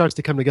as it starts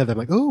to come together, I'm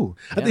like, oh.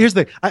 Yeah. Here's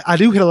the thing. I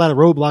do hit a lot of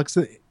roadblocks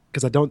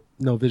because I don't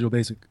know Visual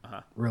Basic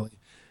really.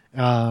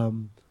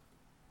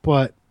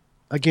 But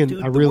again,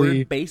 Dude, I the really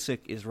word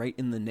basic is right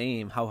in the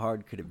name. How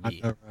hard could it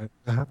be? I know,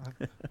 right?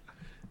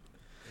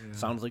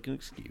 Sounds like an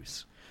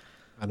excuse.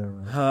 I know,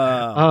 right?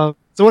 Uh,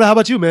 So how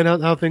about you, man?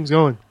 How are things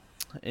going?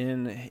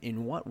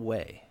 in what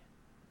way?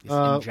 Just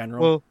in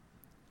general.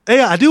 Well,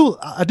 yeah, I do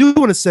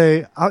want to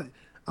say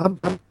I'm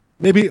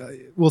maybe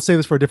we'll save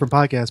this for a different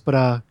podcast,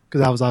 but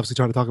because I was obviously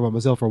trying to talk about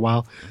myself for a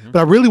while, but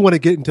I really want to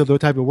get into the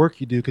type of work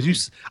you do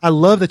because I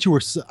love that you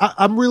were.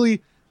 I'm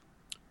really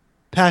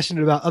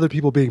passionate about other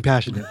people being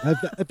passionate.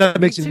 If that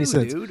makes Me any too,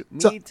 sense. dude. Me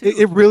So too.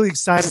 it really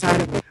excited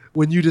me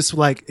when you just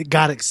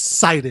got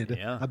excited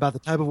Yeah. about the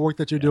type of work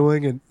that you're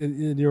doing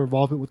and your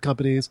involvement with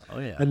companies. Oh,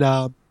 yeah. And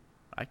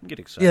I can get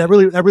excited. yeah,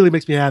 that really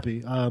makes me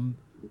happy.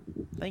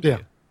 Thank Yeah.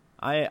 you.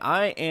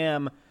 I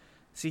am.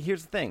 See,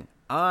 here's the thing.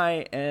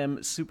 I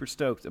am super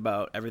stoked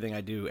about everything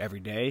I do every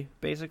day,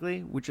 basically,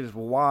 which is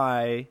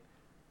why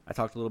I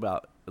talked a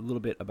little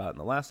bit about in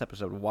the last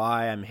episode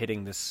why I'm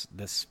hitting this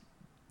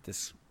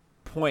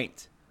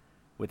point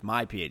with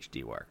my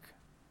PhD work,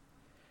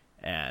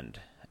 and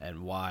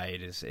why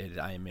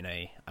I am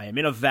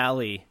in a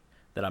valley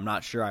that I'm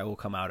not sure I will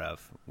come out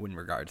of in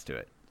regards to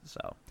it.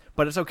 So,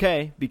 but it's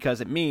okay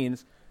because it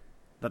means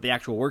that the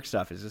actual work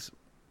stuff is just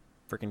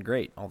freaking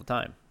great all the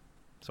time.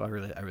 So I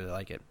really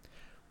like it.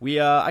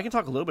 I can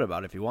talk a little bit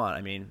about it if you want.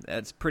 I mean,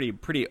 it's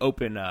pretty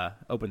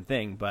open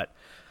thing, but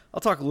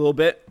I'll talk a little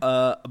bit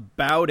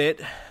about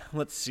it.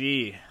 Let's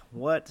see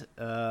what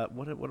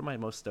am I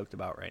most stoked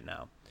about right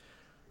now?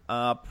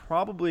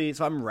 Probably,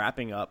 so I'm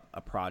wrapping up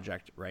a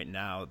project right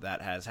now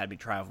that has had me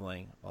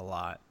traveling a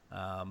lot,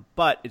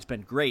 but it's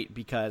been great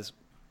because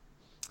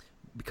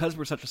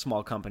we're such a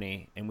small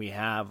company and we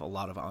have a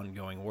lot of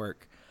ongoing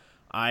work.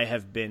 I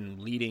have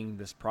been leading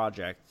this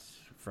project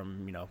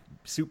from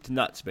soup to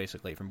nuts,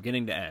 basically from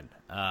beginning to end,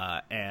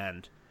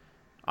 and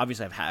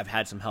obviously I've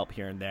had some help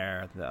here and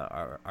there.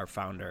 Our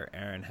founder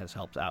Aaron has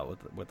helped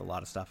out with a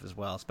lot of stuff as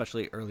well,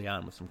 especially early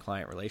on with some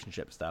client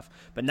relationship stuff.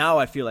 But now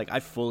I feel like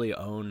I fully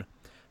own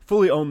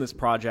this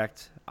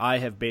project. I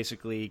have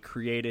basically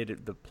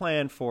created the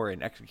plan for it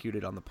and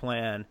executed on the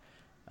plan.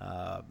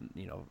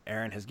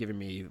 Aaron has given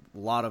me a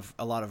lot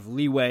of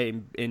leeway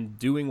in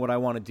doing what I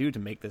want to do to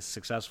make this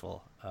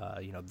successful.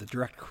 The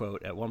direct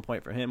quote at one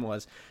point for him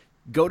was,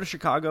 "Go to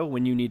Chicago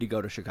when you need to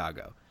go to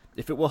Chicago.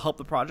 If it will help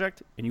the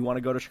project and you want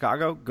to go to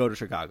Chicago, go to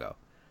Chicago."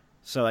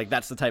 So like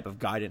that's the type of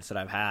guidance that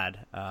I've had,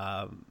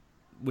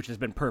 which has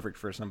been perfect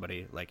for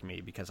somebody like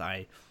me because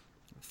I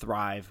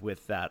thrive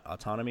with that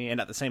autonomy,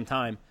 and at the same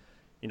time,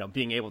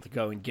 being able to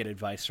go and get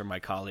advice from my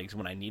colleagues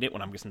when I need it,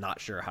 when I'm just not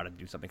sure how to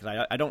do something.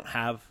 Because I don't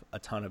have a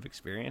ton of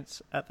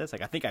experience at this.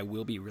 Like I think I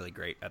will be really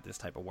great at this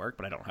type of work,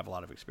 but I don't have a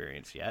lot of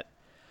experience yet.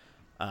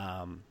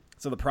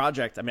 So the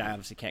project, I mean, I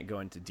obviously can't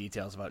go into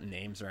details about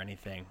names or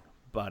anything,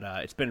 but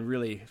it's been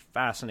really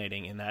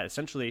fascinating in that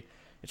essentially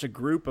it's a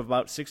group of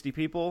about 60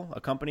 people,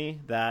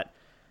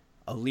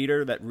 a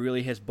leader that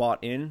really has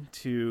bought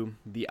into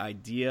the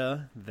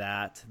idea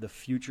that the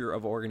future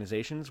of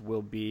organizations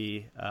will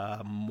be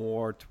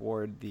more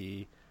toward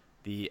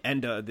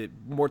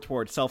more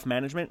toward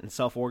self-management and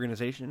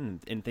self-organization,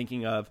 and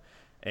thinking of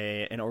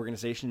an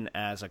organization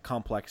as a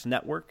complex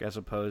network as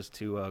opposed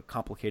to a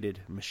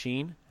complicated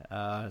machine.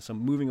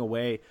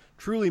 So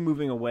truly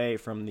moving away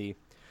from the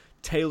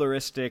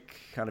Tayloristic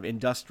kind of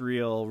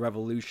industrial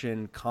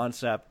revolution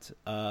concept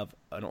of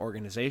an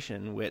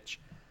organization, which,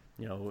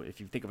 if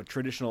you think of a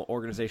traditional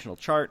organizational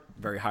chart,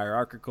 very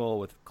hierarchical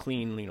with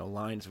clean,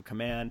 lines of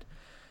command,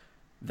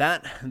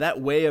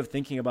 that way of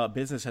thinking about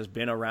business has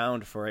been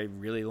around for a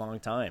really long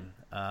time.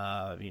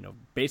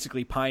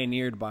 Basically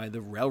pioneered by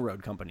the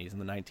railroad companies in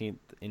the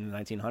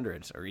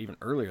 1900s, or even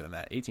earlier than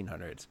that,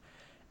 1800s.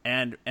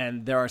 And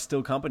there are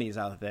still companies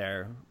out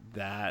there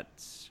that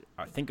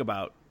think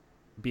about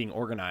being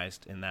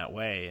organized in that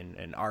way.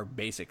 And our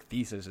basic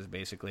thesis is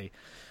basically,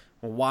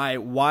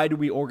 why do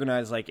we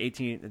organize like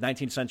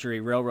 19th century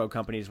railroad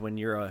companies when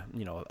you're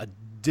a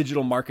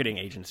digital marketing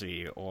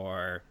agency,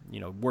 or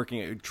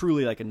working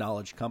truly like a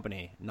knowledge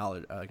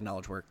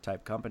work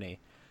type company?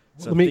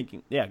 So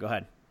go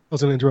ahead. I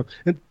was going to interrupt,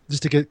 and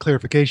just to get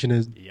clarification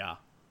is yeah.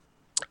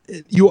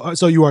 You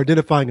are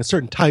identifying a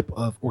certain type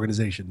of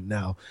organization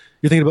now.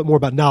 You're thinking more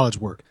about knowledge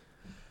work,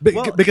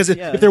 because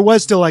if there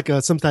was still like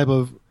some type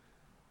of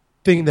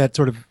thing that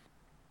sort of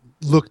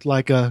looked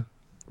like a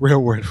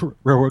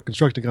railroad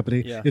construction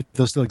company, if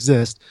those still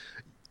exist,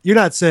 you're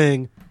not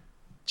saying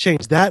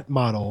change that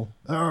model,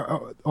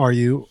 are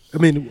you? I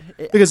mean,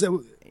 because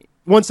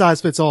one size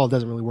fits all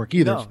doesn't really work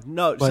either.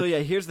 No. So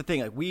here's the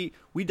thing: like we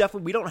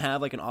don't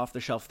have like an off the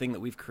shelf thing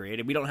that we've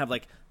created. We don't have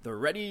like the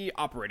ready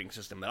operating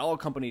system that all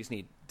companies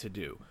need to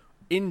do.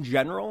 In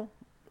general,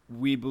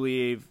 we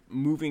believe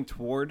moving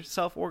toward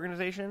self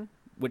organization,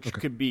 which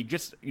could be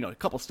just a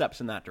couple steps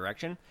in that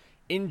direction.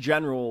 In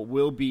general,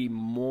 will be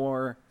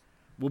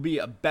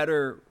a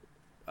better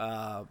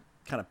kind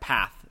of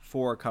path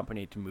for a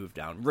company to move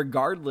down,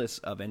 regardless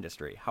of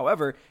industry.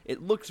 However,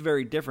 it looks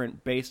very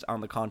different based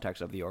on the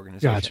context of the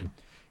organization. Gotcha.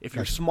 If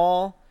you're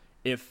small,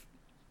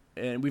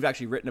 and we've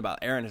actually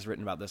Aaron has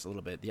written about this a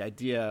little bit, the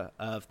idea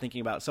of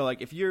thinking about, so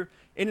like if you're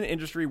in an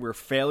industry where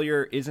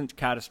failure isn't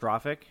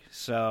catastrophic,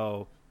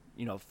 so,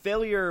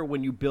 failure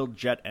when you build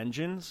jet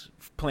engines,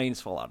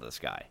 planes fall out of the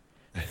sky.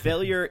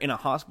 Failure in a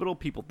hospital,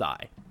 people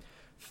die.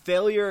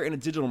 Failure in a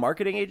digital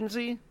marketing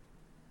agency,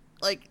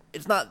 like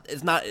we're not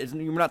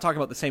talking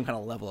about the same kind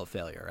of level of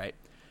failure, right?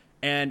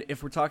 And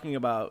if we're talking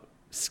about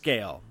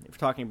scale, if we're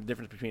talking the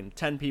difference between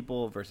 10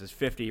 people versus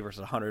 50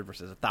 versus 100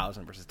 versus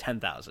 1,000 versus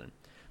 10,000,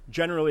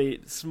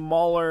 generally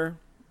smaller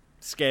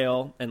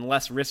scale and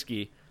less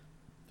risky,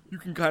 you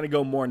can kind of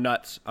go more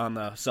nuts on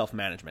the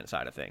self-management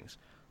side of things.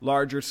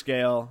 Larger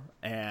scale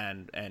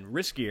and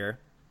riskier,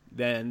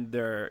 then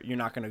you're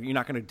not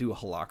gonna do a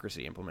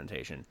holacracy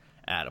implementation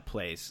at a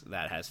place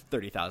that has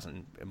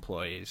 30,000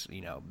 employees,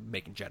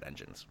 making jet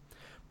engines.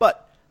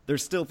 But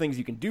there's still things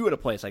you can do at a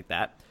place like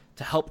that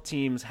to help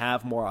teams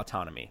have more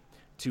autonomy,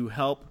 to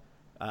help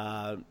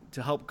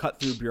to help cut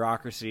through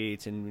bureaucracy,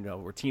 to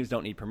where teams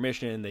don't need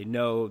permission, they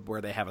know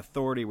where they have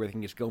authority, where they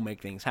can just go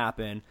make things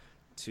happen,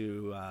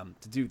 to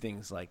do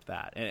things like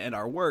that. And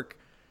our work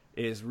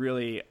is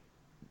really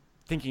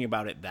thinking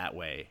about it that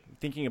way,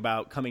 thinking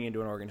about coming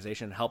into an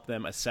organization and help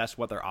them assess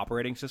what their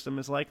operating system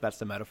is like. That's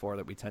the metaphor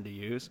that we tend to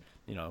use.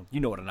 You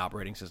know what an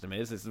operating system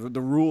is. It's the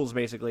rules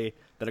basically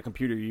that a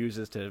computer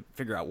uses to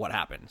figure out what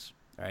happens,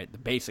 right? The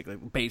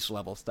base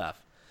level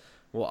stuff.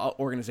 Well,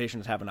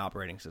 organizations have an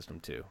operating system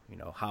too.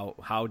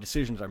 How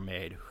decisions are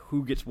made,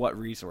 who gets what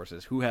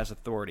resources, who has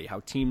authority,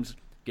 how teams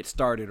get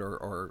started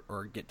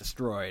or get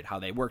destroyed, how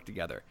they work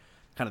together,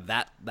 kind of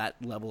that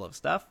level of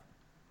stuff.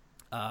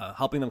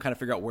 Helping them kind of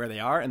figure out where they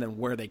are and then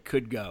where they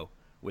could go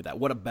with that.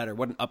 What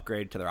an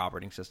upgrade to their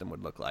operating system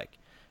would look like.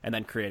 And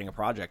then creating a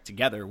project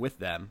together with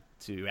them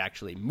to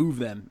actually move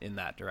them in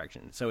that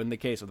direction. So in the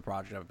case of the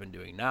project I've been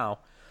doing now,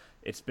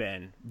 it's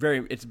been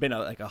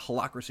like a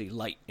Holacracy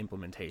light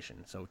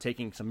implementation. So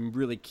taking some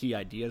really key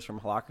ideas from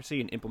Holacracy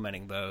and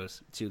implementing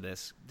those to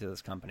this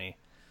company.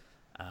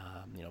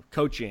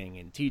 Coaching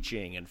and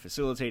teaching and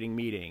facilitating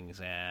meetings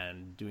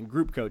and doing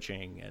group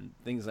coaching and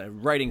things like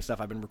writing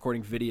stuff. I've been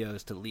recording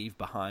videos to leave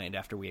behind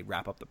after we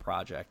wrap up the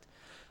project,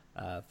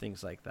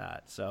 things like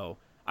that. So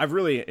I've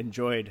really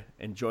enjoyed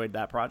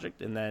that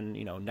project. And then,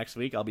 next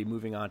week I'll be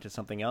moving on to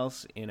something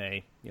else in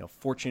a,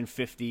 Fortune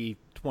 50,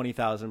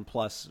 20,000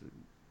 plus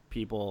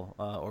people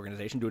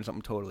organization, doing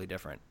something totally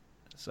different.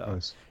 So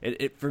Nice.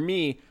 it for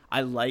me,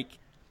 I like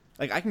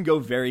I can go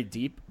very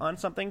deep on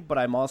something, but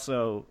I'm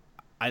also,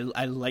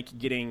 I like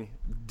getting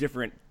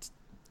different.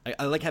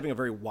 I like having a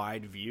very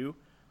wide view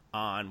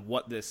on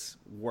what this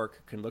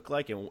work can look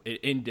like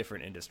in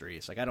different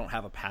industries. Like I don't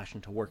have a passion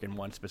to work in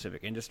one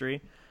specific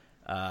industry.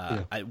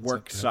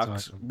 Work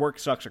sucks. Awesome. Work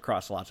sucks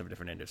across lots of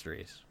different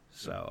industries.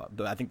 So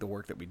I think the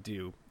work that we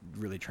do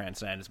really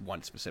transcends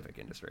one specific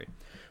industry,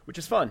 which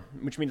is fun.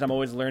 Which means I'm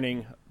always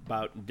learning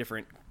about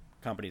different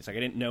companies. Like I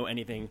didn't know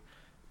anything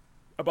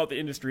about the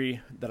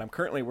industry that I'm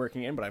currently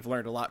working in, but I've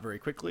learned a lot very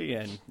quickly.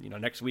 And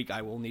next week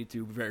I will need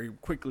to very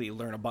quickly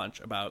learn a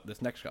bunch about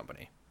this next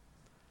company.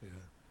 Yeah.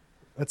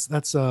 I think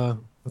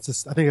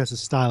that's a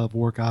style of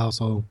work I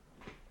also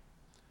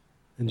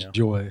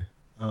enjoy.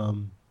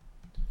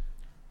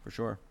 For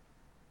sure.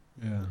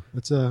 Yeah,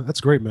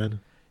 that's great, man.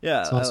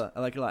 Yeah, That's awesome.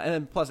 I like it a lot. And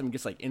then plus,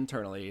 just like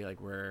internally, like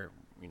we're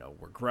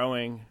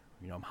growing.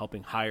 I'm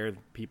helping hire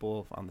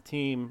people on the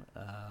team.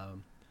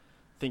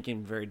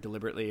 Thinking very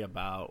deliberately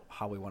about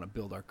how we want to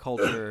build our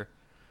culture.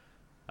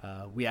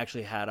 We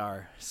actually had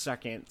our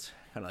second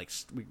kind of like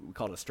we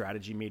call it a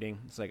strategy meeting.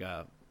 It's like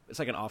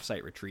an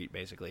offsite retreat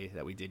basically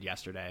that we did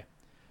yesterday.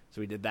 So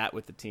we did that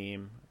with the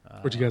team.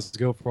 Where'd you guys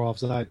go for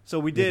offsite? So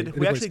we did.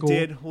 We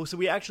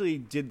actually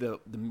did the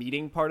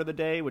meeting part of the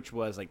day, which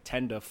was like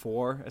 10 to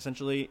 4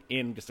 essentially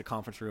in just a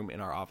conference room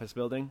in our office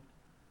building.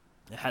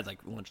 It had like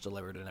lunch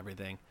delivered and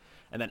everything.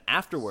 And then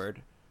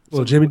afterward,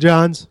 Well, Jimmy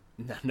John's.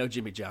 no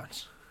Jimmy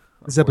John's.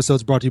 This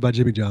episode's brought to you by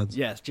Jimmy John's.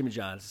 Yes, Jimmy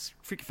John's,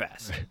 freaking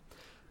fast.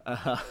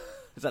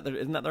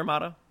 Isn't that their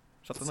motto?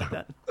 Something like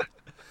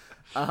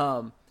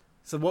that.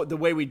 So the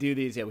way we do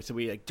these, so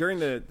we during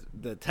the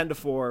 10 to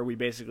 4, we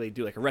basically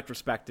do like a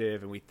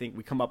retrospective, and we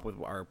come up with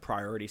our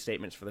priority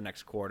statements for the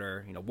next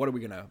quarter. What are we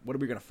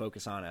gonna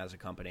focus on as a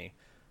company?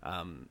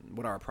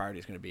 What are our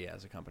priorities going to be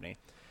as a company?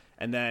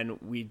 And then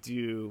we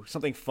do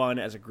something fun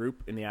as a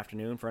group in the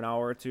afternoon for an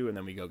hour or two, and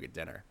then we go get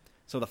dinner.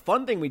 So the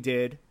fun thing we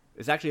did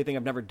is actually a thing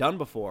I've never done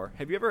before.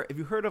 Have you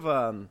heard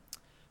of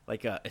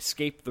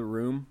Escape the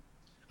Room?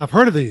 I've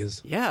heard of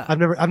these. Yeah. I've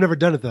never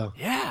done it though.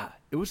 Yeah,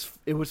 it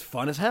was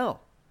fun as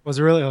hell. Was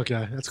it really?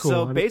 Okay, that's cool.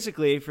 So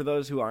basically, for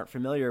those who aren't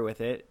familiar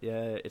with it,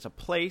 it's a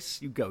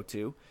place you go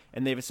to,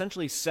 and they've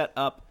essentially set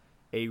up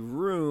a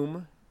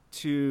room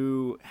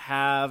to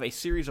have a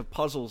series of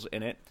puzzles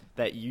in it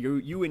that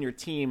you and your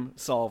team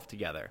solve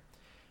together.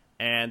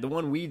 And the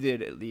one we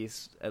did at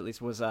least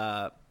was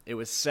it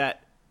was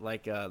set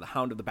like the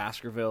Hound of the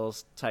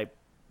Baskervilles type.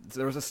 So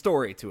there was a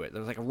story to it.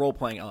 There was like a role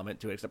playing element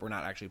to it, except we're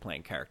not actually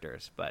playing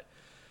characters, but.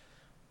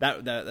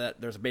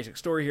 That there's a basic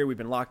story here. We've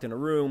been locked in a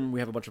room.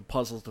 We have a bunch of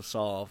puzzles to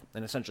solve,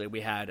 and essentially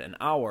we had an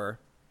hour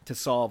to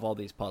solve all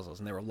these puzzles,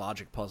 and they were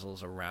logic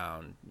puzzles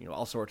around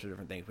all sorts of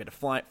different things. We had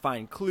to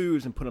find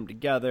clues and put them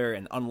together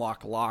and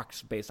unlock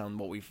locks based on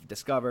what we've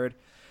discovered.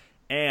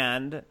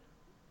 And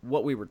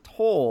what we were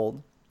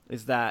told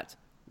is that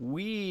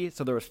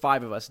so there was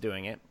 5 of us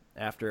doing it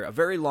after a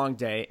very long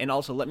day, and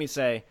also let me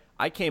say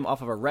I came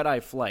off of a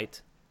red-eye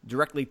flight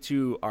directly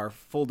to our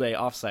full day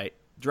offsite,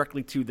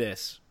 directly to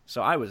this.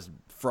 So I was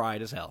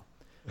fried as hell.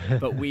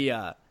 But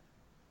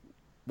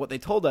what they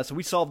told us,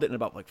 we solved it in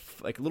about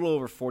like a little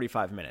over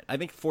 45 minutes. I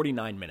think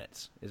 49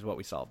 minutes is what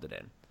we solved it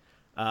in.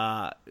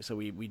 So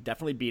we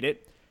definitely beat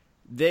it.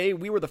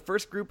 We were the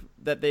first group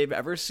that they've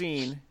ever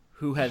seen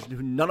who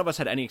none of us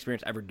had any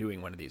experience ever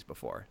doing one of these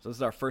before. So this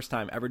is our first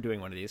time ever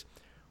doing one of these.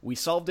 We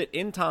solved it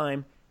in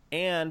time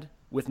and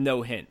with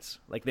no hints.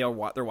 Like they're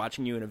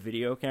watching you in a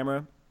video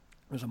camera.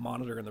 There's a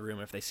monitor in the room.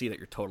 If they see that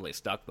you're totally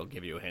stuck, they'll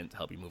give you a hint to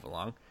help you move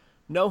along.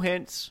 No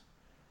hints,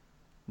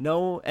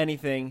 no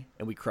anything,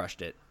 and we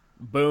crushed it.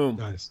 Boom.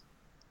 Nice.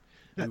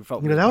 We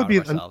felt You know, really that would proud be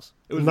of ourselves.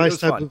 It was, nice it was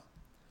type fun. of.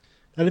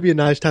 That'd be a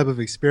nice type of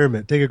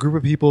experiment. Take a group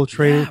of people,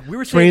 train Yeah, we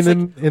were saying train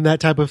it's them in that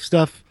type of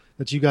stuff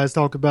that you guys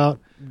talk about.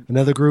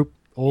 Another group,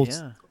 old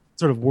Yeah.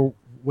 sort of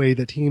way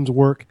that teams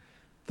work.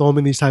 Throw them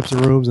in these types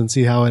of rooms and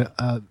see how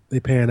they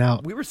pan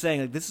out. We were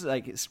saying like this is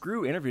like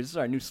screw interviews. This is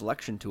our new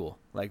selection tool.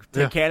 Like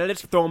take Yeah.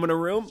 candidates, throw them in a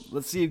room.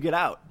 Let's see who get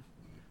out.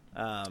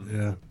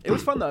 Yeah. It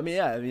was fun though. I mean,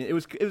 it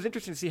was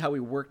interesting to see how we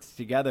worked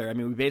together. I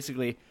mean, we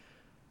basically,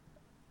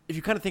 if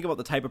you kind of think about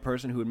the type of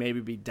person who would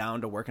maybe be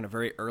down to work in a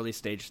very early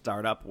stage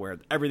startup where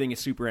everything is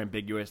super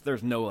ambiguous,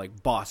 there's no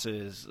like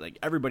bosses, like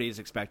everybody is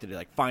expected to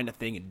like find a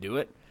thing and do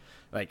it.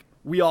 Like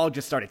we all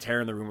just started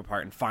tearing the room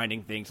apart and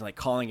finding things and like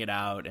calling it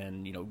out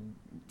and, you know,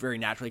 very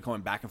naturally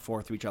going back and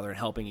forth to each other and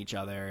helping each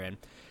other.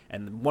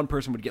 And one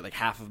person would get like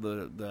half of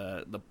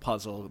the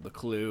puzzle, the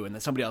clue, and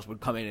then somebody else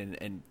would come in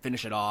and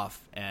finish it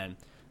off. And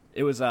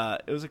it was a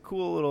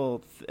cool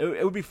little.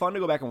 It would be fun to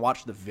go back and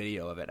watch the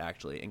video of it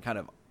actually and kind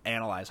of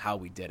analyze how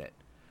we did it.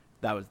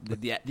 That was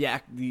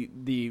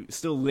the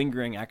still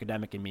lingering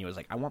academic in me was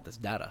like, I want this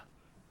data.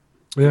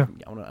 Yeah.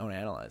 I want to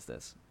analyze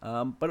this.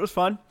 But it was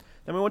fun.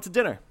 Then we went to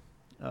dinner.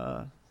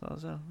 That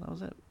was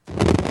it.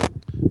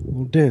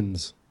 Little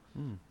dins.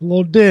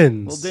 Little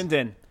dins. Well, Din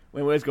Din.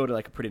 We always go to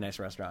like a pretty nice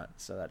restaurant,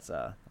 so that's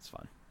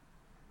fun.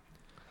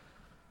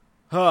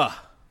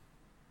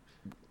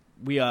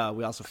 We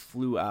also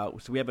flew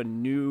out. So we have a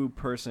new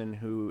person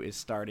who is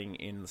starting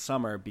in the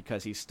summer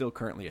because he's still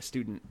currently a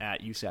student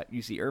at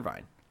UC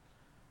Irvine.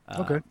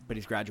 Okay. But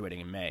he's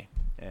graduating in May,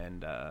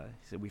 and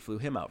he said we flew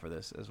him out for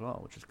this as well,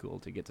 which is cool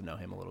to get to know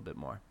him a little bit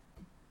more.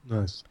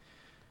 Nice.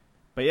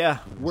 But yeah,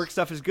 work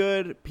stuff is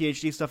good.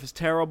 PhD stuff is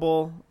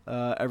terrible.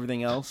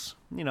 Everything else,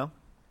 you know,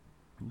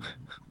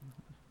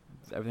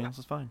 everything else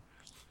is fine.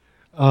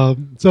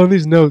 So in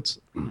these notes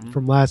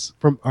from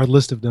our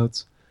list of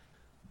notes,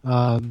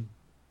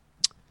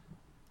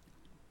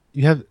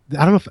 you have, I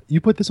don't know if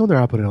you put this on there,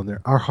 I'll put it on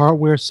there. Our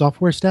hardware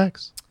software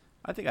stacks.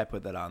 I think I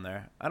put that on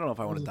there. I don't know if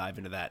I want to dive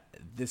into that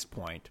at this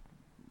point.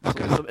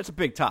 Okay. It's a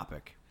big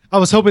topic. I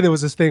was hoping there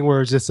was this thing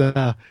where it's just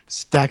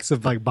stacks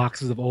of like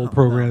boxes of old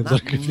programs.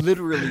 Not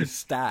literally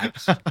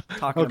stacks.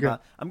 Talking Okay.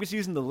 about. I'm just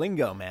using the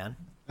lingo, man.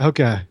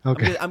 Okay.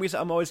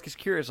 I'm always just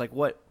curious, like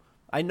what.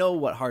 I know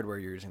what hardware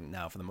you're using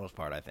now for the most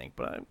part, I think.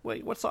 But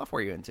wait, what software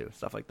are you into?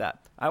 Stuff like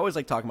that. I always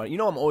like talking about it. You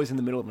know, I'm always in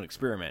the middle of an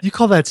experiment. You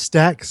call that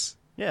stacks?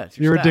 Yeah, it's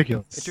You're stack.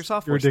 ridiculous. It's your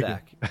software You're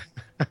stack.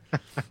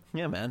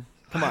 Yeah, man.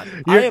 Come on.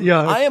 You're-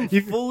 I am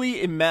you've-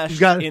 fully enmeshed you've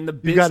got- in the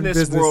you've gotten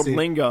business world businessy.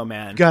 lingo,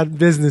 man. Got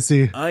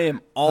businessy. I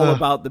am all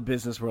about the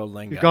business world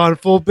lingo. You've gone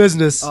full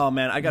business. Oh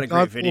man, I got a You've great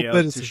gone full video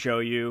business. to show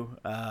you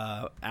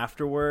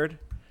afterward.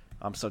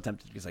 I'm so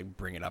tempted to just like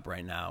bring it up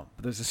right now.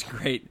 But there's this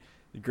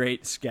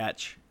great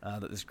sketch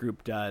that this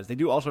group does. They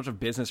do all sorts of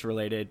business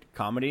related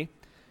comedy,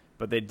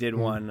 but they did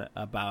one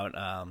about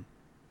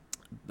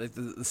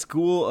the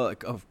school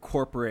of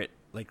corporate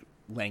like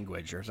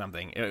language or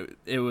something.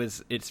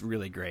 It's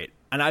really great.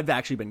 And I've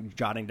actually been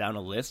jotting down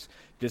a list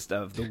just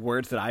of the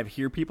words that I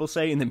hear people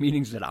say in the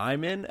meetings that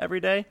I'm in every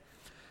day.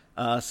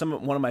 One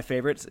of my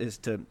favorites is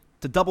to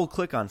double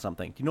click on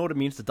something. Do you know what it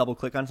means to double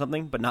click on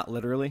something, but not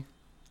literally?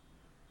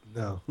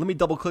 No. Let me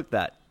double click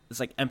that. It's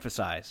like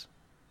emphasize.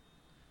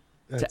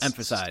 To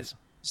emphasize.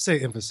 Say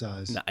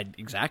emphasize. No,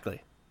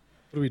 exactly.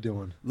 What are we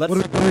doing? Let's-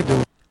 what are we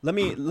doing?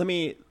 Let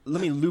me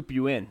loop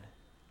you in.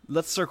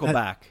 Let's circle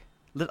back.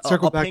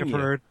 Circle I'll back, ping I've you.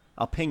 heard.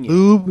 I'll ping you.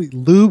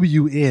 Lube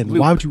you in. Loop.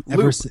 Why would you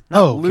ever Loop, say? not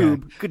Oh, okay.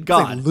 lube. Good It's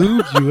God. like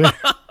lube you in.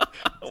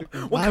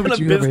 What Why kind would of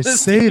you ever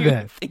business say do you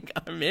that? think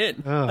I'm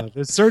in? Oh,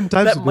 there's certain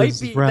types of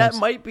businesses, perhaps. That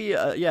might be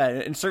yeah,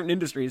 in certain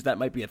industries that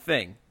might be a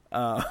thing,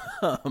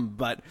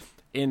 but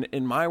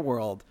in my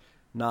world,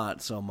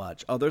 not so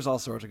much. Oh, there's all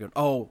sorts of good.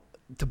 Oh,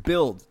 to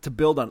build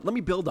on. Let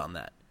me build on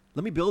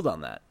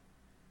that.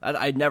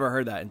 I'd never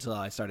heard that until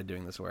I started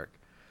doing this work,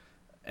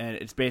 and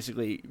it's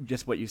basically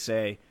just what you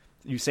say.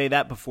 You say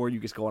that before you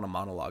just go on a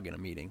monologue in a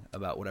meeting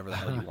about whatever the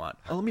hell you want.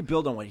 Oh, let me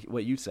build on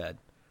what you said.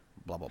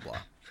 Blah blah blah.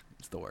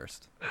 It's the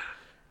worst.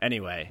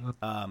 Anyway,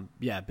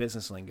 yeah,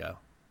 business lingo.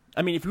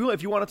 I mean, if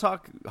you want to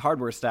talk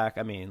hardware stack,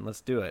 I mean,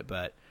 let's do it.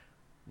 But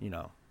you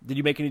know, did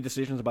you make any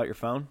decisions about your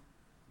phone?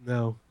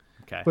 No.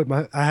 Okay,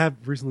 But I have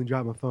recently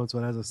dropped my phone, so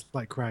it has a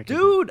slight crack. in it.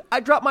 dude, I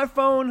dropped my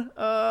phone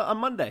on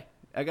Monday.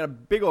 I got a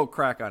big old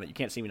crack on it. You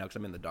can't see me now because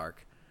I'm in the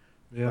dark.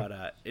 Yeah.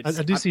 But it's,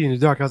 I do see you in the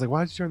dark. I was like,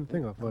 why did you turn the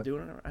thing off? I'm What?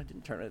 doing it. I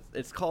didn't turn it.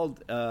 It's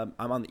called. I'm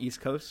on the East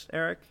Coast,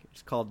 Eric.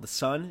 It's called the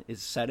sun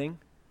is setting.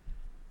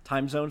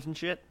 Time zones and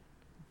shit.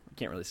 I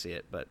can't really see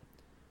it, but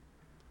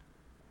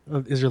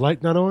Is your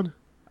light not on?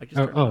 I just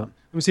turned it Oh, on.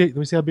 let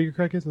me see how big your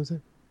crack is. Let me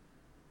see.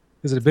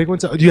 Is it a big one?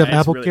 So, do you have Yeah,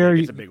 it's Apple really Care?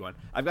 big. It's a big one.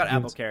 I've got Yeah,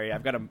 Apple Care.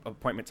 I've got an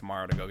appointment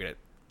tomorrow to go get it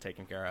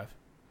taken care of.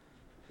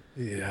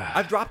 Yeah.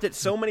 I've dropped it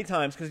so many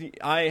times because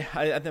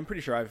I'm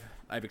pretty sure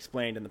I've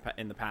explained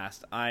in the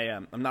past.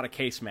 I'm not a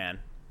case man.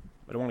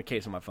 I don't want a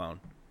case on my phone.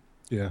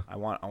 Yeah. I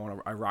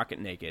rock it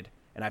naked,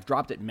 and I've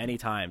dropped it many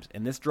times.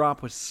 And this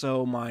drop was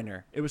so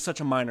minor. It was such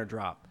a minor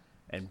drop.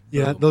 And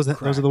Yeah. boom, Those are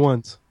cracked. the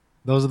ones.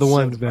 Those are the So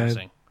ones, man.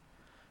 depressing.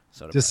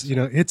 So Just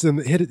depressing.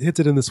 hits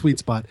it in the sweet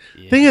spot.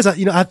 Yeah. Thing is,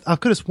 I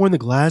could have sworn the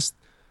glass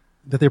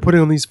that they're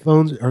putting on these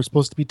phones are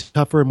supposed to be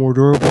tougher and more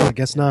durable. I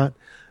guess not.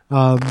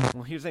 Well,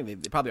 here's the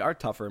thing: they probably are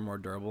tougher and more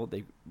durable.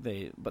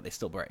 But they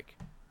still break.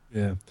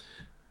 Yeah,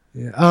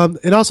 yeah.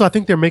 And also, I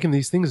think they're making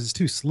these things is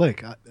too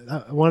slick.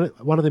 Why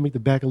don't they make the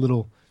back a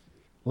little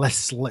less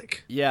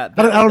slick? Yeah,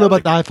 I don't know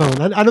about the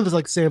iPhone. I know there's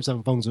like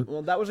Samsung phones.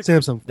 Well, that was a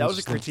Samsung. that was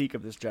a phones. critique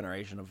of this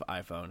generation of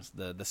iPhones,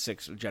 the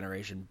sixth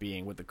generation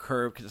being with the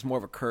curve, because it's more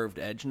of a curved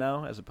edge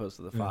now as opposed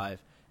to the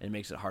 5, and it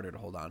makes it harder to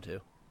hold on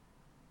to.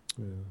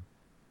 Yeah,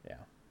 Yeah.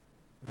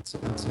 that's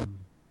interesting.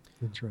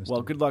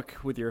 Well, good luck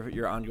with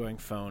your ongoing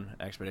phone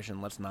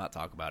expedition. Let's not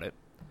talk about it.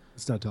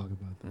 Let's not talk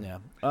about that.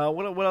 Yeah.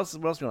 What else?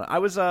 What else going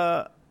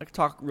on? I could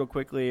talk real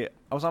quickly.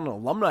 I was on an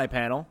alumni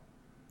panel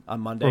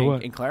on Monday For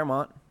what? in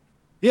Claremont.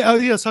 Yeah,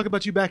 let's talk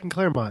about you back in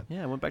Claremont.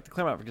 Yeah, I went back to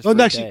Claremont for just Oh, for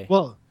a actually, day.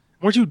 well,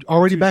 weren't you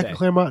already back in Tuesday.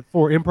 Claremont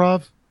for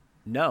improv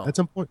No. at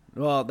some point?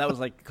 Well, that was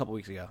like a couple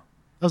weeks ago.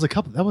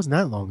 That wasn't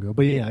that long ago.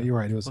 But yeah, you're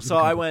right. It was. So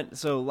I went.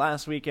 So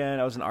last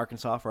weekend I was in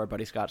Arkansas for our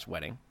buddy Scott's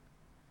wedding.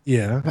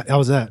 Yeah, how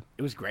was that?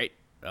 It was great.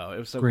 Oh, it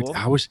was so Great. cool.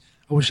 I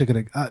wish I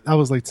could have. I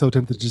was like so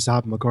tempted to just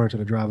hop in my car and try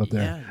to drive up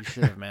there. Yeah, you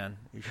should have, man.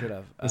 You should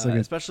have. That's like a-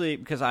 Especially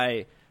because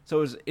so it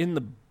was in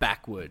the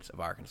backwoods of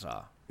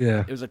Arkansas.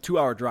 Yeah. It was a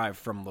 2-hour drive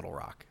from Little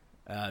Rock.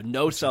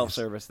 No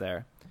self-service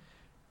there.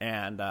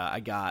 And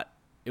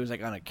it was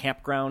like on a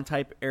campground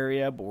type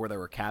area, but where there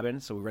were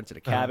cabins. So we rented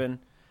a cabin.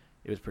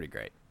 It was pretty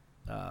great.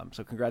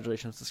 So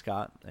congratulations to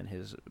Scott and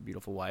his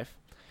beautiful wife.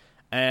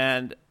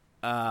 And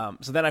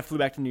so then I flew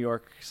back to New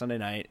York Sunday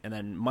night. And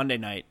then Monday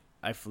night,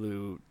 I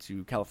flew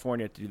to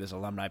California to do this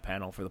alumni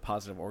panel for the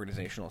positive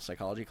organizational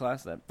psychology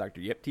class that Dr.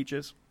 Yip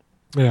teaches.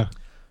 Yeah.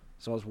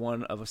 So I was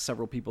one of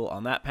several people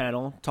on that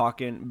panel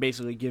talking,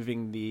 basically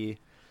giving the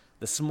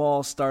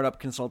small startup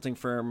consulting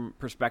firm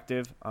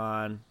perspective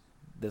on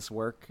this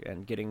work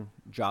and getting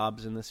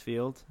jobs in this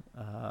field,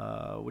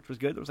 which was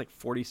good. There was like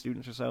 40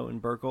 students or so in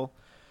Berkeley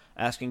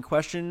asking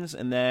questions,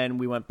 and then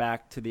we went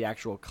back to the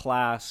actual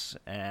class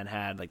and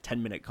had like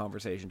 10-minute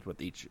conversations with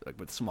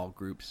with small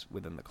groups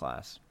within the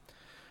class.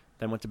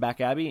 Then went to Back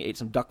Abbey, ate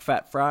some duck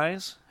fat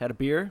fries, had a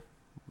beer,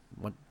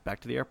 went back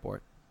to the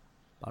airport.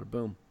 Bada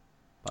boom,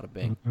 bada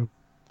bing.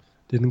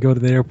 Didn't go to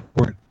the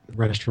airport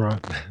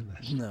restaurant.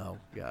 No,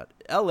 God.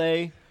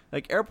 L.A.,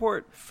 like,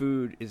 airport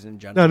food is in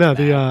general No,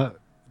 bad.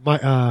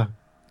 my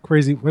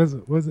crazy. What is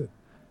it? What is it?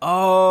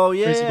 Oh,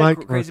 yeah, Crazy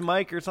Mike Crazy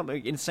Mike or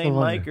something. Insane Oh,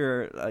 Mike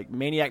or, like,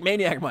 Maniac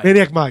Mike.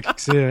 Maniac Mike.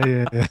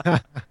 Yeah.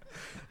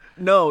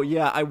 No,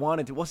 yeah, I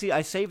wanted to. Well, see,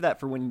 I saved that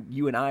for when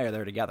you and I are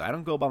there together. I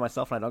don't go by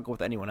myself, and I don't go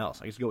with anyone else.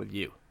 I just go with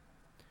you.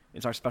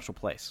 It's our special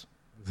place.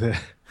 I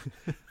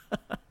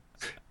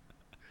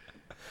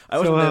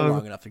wasn't there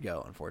long enough to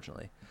go,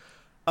 unfortunately.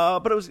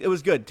 But it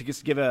was good to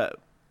just give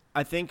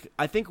I think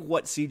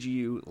what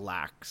CGU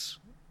lacks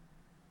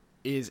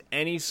is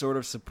any sort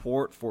of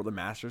support for the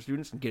master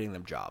students and getting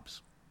them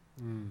jobs.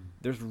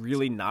 There's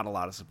really not a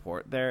lot of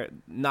support there,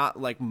 not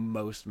like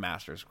most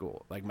master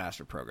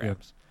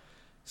programs.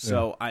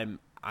 So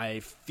I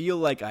feel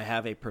like I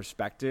have a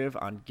perspective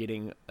on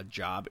getting a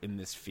job in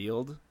this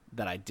field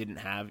that I didn't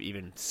have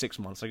even 6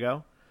 months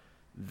ago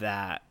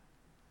that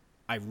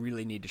I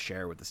really need to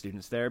share with the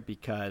students there,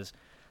 because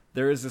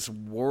there is this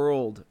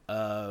world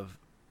of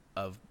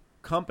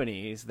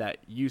companies that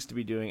used to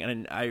be doing,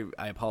 and I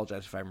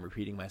apologize if I'm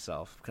repeating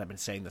myself because I've been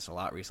saying this a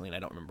lot recently and I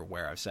don't remember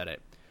where I've said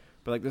it,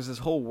 but like there's this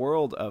whole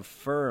world of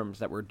firms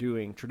that were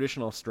doing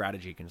traditional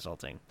strategy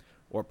consulting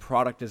or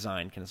product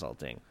design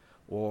consulting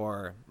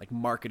or like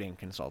marketing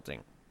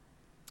consulting,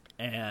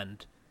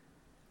 and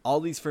all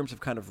these firms have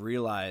kind of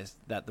realized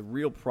that the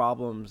real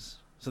problems,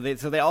 so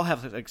they all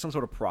have like some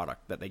sort of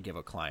product that they give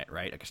a client,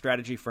 right? Like a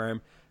strategy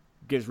firm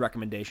gives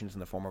recommendations in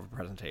the form of a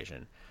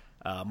presentation.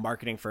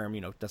 Marketing firm,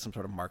 does some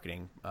sort of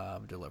marketing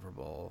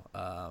deliverable.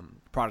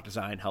 Product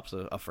design helps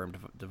a firm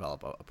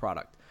develop a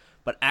product.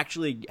 But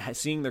actually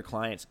seeing their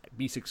clients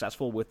be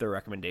successful with their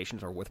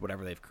recommendations or with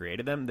whatever they've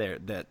created them,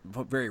 that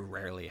very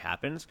rarely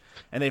happens.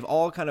 And they've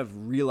all kind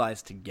of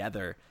realized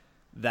together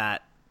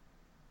that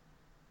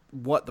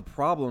what the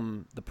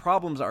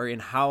problems are in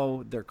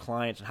how their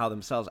clients and how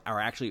themselves are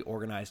actually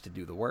organized to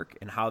do the work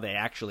and how they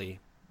actually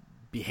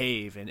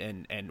behave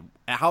and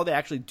how they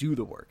actually do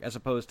the work, as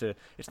opposed to,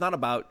 it's not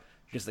about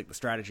just like the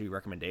strategy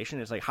recommendation.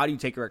 It's like, how do you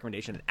take a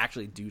recommendation and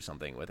actually do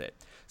something with it?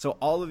 So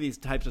all of these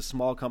types of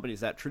small companies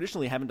that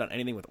traditionally haven't done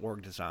anything with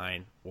org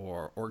design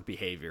or org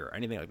behavior or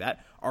anything like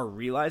that are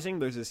realizing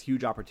there's this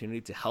huge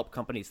opportunity to help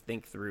companies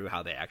think through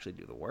how they actually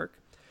do the work.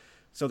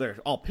 So they're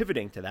all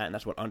pivoting to that, and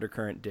that's what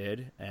Undercurrent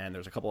did. And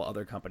there's a couple of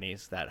other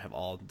companies that have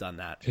all done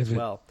that as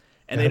well.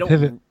 And they don't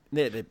pivot.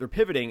 They're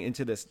pivoting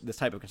into this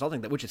type of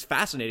consulting, which is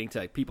fascinating to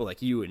like people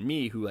like you and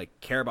me who like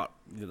care about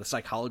the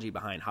psychology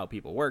behind how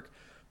people work.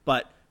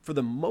 But for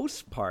the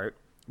most part,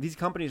 these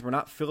companies were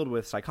not filled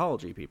with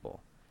psychology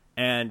people,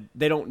 and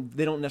they don't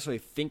necessarily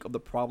think of the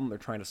problem they're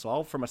trying to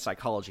solve from a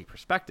psychology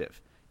perspective.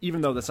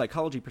 even though the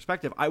psychology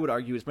perspective, I would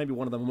argue, is maybe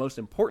one of the most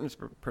important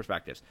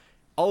perspectives.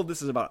 All of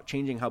this is about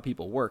changing how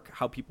people work,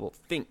 how people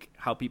think,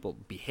 how people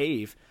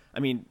behave.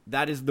 I mean,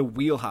 that is the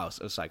wheelhouse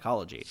of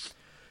psychology.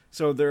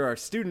 So there are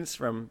students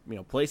from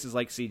places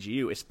like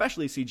CGU,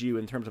 especially CGU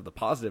in terms of the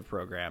positive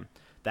program,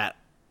 that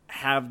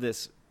have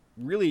this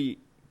really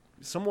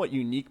somewhat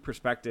unique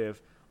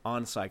perspective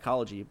on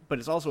psychology, but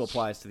it also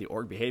applies to the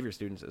org behavior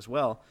students as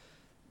well,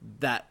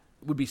 that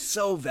would be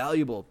so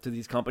valuable to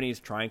these companies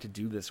trying to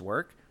do this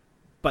work.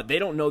 But they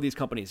don't know these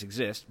companies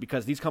exist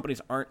because these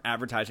companies aren't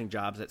advertising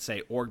jobs that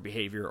say org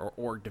behavior or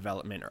org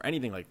development or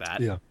anything like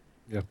that. Yeah.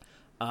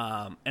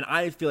 And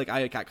I feel like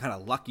I got kind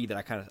of lucky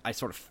that I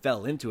sort of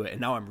fell into it, and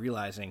now I'm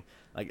realizing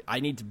like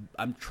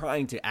I'm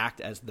trying to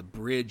act as the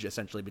bridge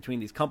essentially between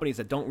these companies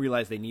that don't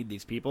realize they need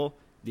these people,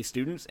 these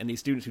students, and these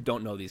students who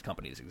don't know these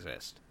companies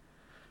exist.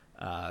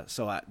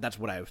 So that's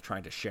what I was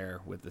trying to share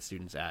with the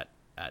students at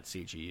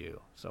CGU.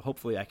 So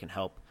hopefully I can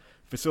help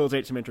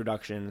facilitate some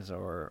introductions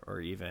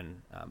or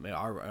even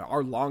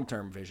our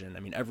long-term vision. I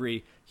mean,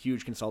 every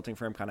huge consulting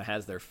firm kind of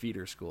has their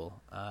feeder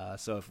school.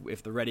 So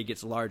if the Ready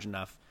gets large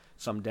enough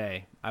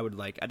someday, I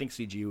think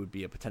CGU would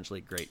be a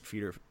potentially great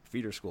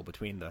feeder school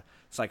between the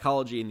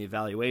psychology and the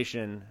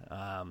evaluation.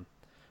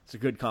 It's a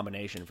good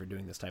combination for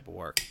doing this type of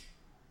work.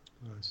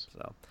 Nice.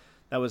 So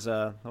that was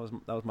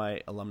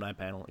my alumni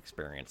panel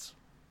experience.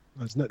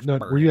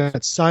 Were you at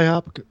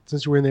PsyOp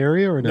since you were in the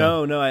area or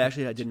no? No, I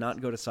did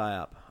not go to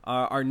PsyOp.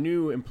 Our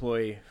new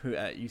employee who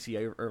at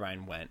UC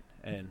Irvine went,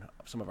 and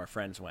some of our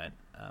friends went,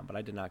 but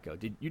I did not go.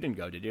 You didn't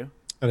go, did you?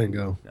 I didn't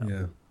go. No.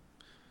 Yeah,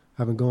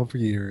 haven't gone for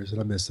years, and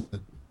I miss it.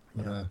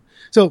 But,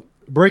 so,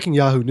 breaking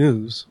Yahoo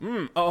news.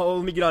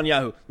 Let me get on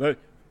Yahoo.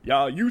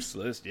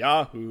 Useless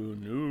Yahoo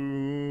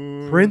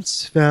News.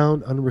 Prince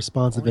found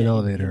unresponsive in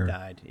elevator. He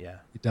died. Yeah.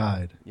 He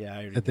died. Yeah, I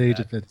already at the knew age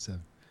that. of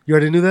 57. You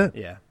already knew that?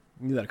 Yeah,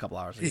 I knew that a couple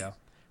hours ago.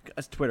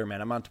 That's Twitter,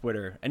 man. I'm on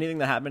Twitter. Anything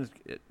that happens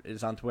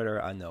is on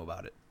Twitter. I know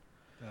about it.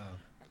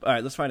 All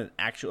right, let's find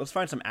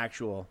some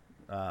actual.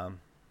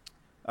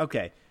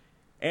 Okay,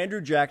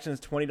 Andrew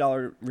Jackson's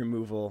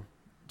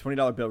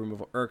 $20 bill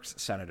removal irks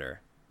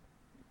senator.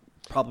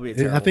 Probably a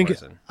terrible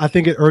person. I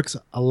think it irks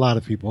a lot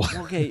of people.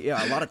 Okay,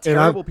 yeah, a lot of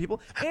terrible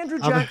people. Andrew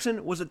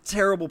Jackson was a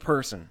terrible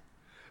person.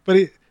 But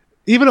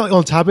even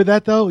on top of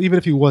that, though, even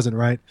if he wasn't,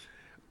 right,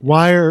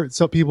 why are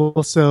some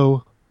people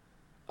so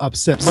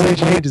upset? Money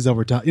changes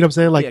over time. You know what I'm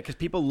saying? Like, yeah, because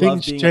people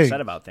love being change.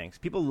 upset about things.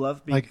 People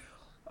love being...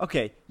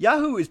 Okay,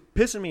 Yahoo is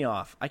pissing me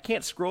off. I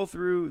can't scroll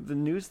through the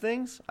news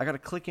things. I got to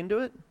click into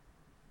it.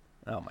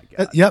 Oh, my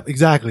God. Yep,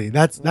 exactly.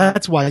 That's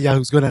why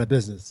Yahoo's going out of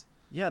business.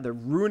 Yeah, they're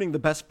ruining the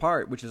best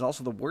part, which is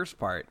also the worst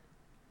part.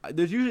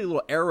 There's usually a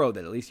little arrow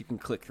that at least you can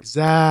click.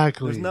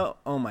 Exactly. There's no...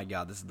 Oh, my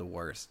God, this is the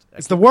worst.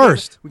 It's the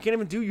worst. We can't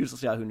even do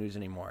useless Yahoo News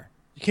anymore.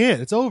 You can't.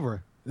 It's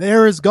over. The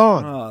era is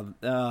gone.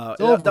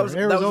 It's over. That was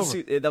over.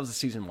 That was a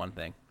season one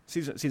thing.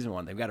 Season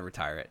one. They've got to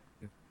retire it.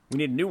 We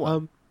need a new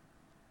one.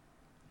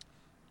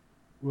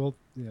 Well,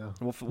 yeah.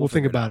 We'll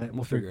think about it.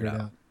 We'll figure it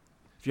out.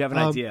 If you have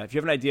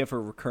an idea for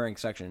a recurring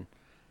section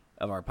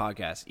of our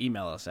podcast,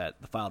 email us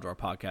at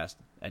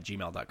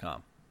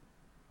thefiledrawerpodcast@gmail.com.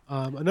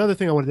 Another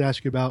thing I wanted to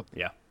ask you about.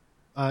 Yeah.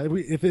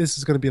 If this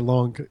is going to be a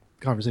long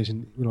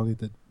conversation, we don't need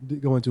to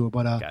go into it.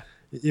 But okay.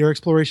 Your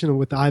exploration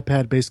with the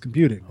iPad-based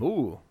computing.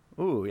 Ooh,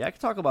 yeah, I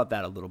can talk about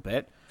that a little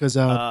bit. Because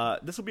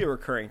this will be a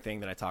recurring thing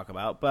that I talk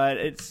about. But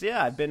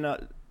I've been.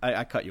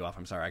 I cut you off.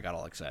 I'm sorry. I got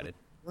all excited.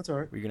 That's all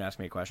right. Were you going to ask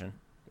me a question,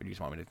 or do you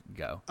just want me to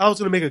go? I was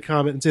going to make a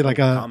comment and say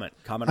comment.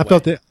 I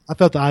felt the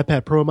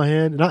iPad Pro in my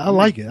hand, and I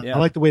like it. Yeah. I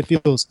like the way it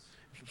feels.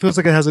 It feels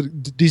like it has a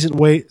decent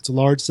weight. It's a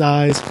large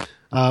size.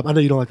 I know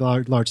you don't like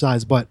the large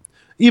size, but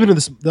even in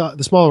the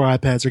smaller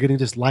iPads are getting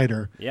just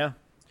lighter. Yeah.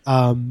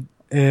 And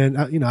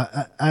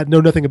I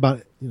know nothing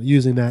about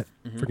using that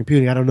for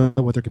computing. I don't know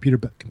what their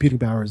computing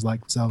power is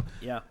like. So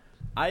yeah,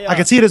 I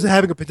can see it as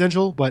having a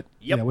potential, but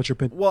yep. What's your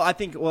opinion? Well, I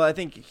think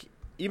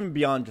even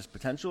beyond just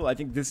potential, I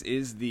think this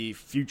is the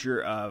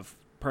future of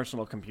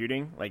personal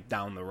computing, like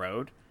down the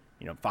road.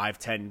 5,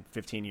 10,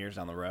 15 years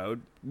down the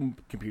road,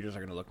 computers are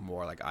going to look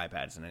more like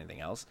iPads than anything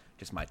else.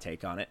 Just my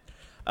take on it.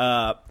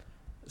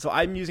 So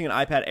I'm using an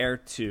iPad Air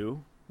 2,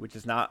 which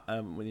is not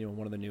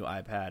one of the new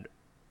iPad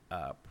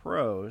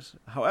Pros.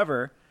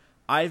 However,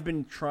 I've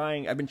been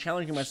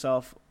challenging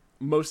myself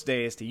most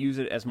days to use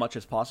it as much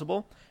as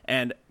possible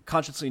and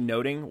consciously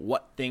noting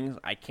what things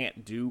I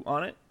can't do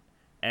on it.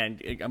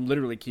 And I'm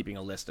literally keeping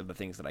a list of the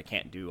things that I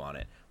can't do on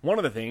it. One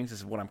of the things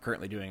is what I'm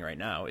currently doing right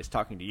now is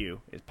talking to you,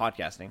 is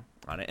podcasting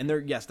on it. And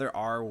there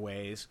are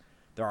ways,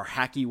 there are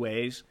hacky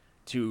ways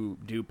to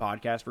do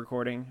podcast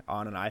recording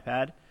on an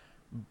iPad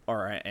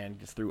and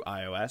just through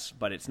iOS,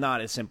 but it's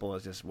not as simple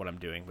as just what I'm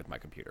doing with my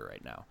computer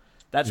right now.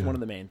 That's one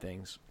of the main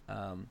things.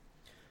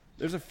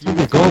 There's a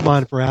few gold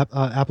mine for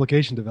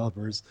application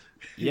developers.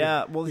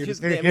 Yeah, well, you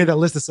just hand that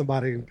list to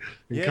somebody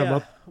and come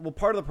up. Well,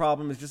 part of the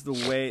problem is just the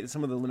way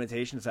some of the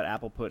limitations that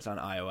Apple puts on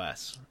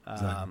iOS,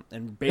 exactly.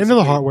 And basically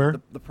the hardware.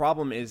 The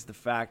problem is the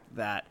fact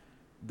that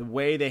the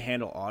way they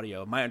handle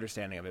audio. My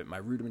understanding of it, my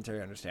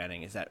rudimentary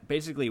understanding, is that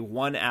basically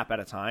one app at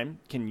a time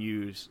can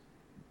use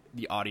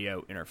the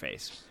audio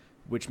interface,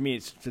 which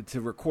means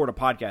to record a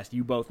podcast,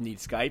 you both need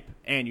Skype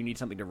and you need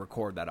something to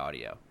record that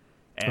audio.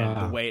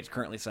 And the way it's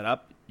currently set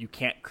up, you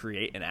can't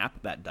create an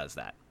app that does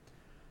that.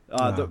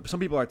 Some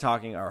people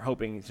are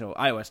hoping,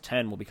 iOS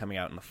 10 will be coming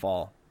out in the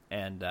fall,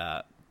 and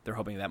they're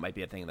hoping that might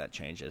be a thing that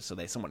changes. So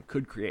someone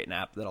could create an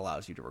app that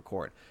allows you to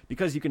record,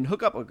 because you can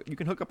hook up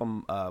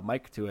a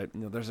mic to it.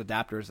 There's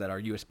adapters that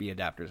are USB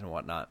adapters and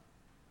whatnot.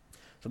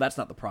 So that's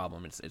not the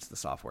problem. It's the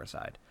software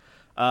side.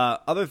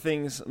 Other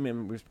things. I mean,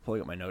 I'm just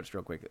pulling up my notes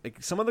real quick. Like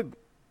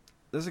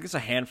there's I guess a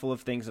handful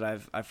of things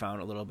that I've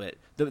found a little bit.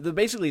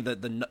 Basically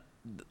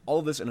all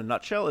of this in a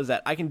nutshell is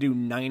that I can do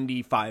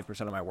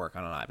 95% of my work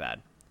on an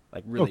iPad,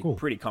 like really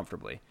pretty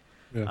comfortably.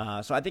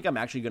 Yeah. So I think I'm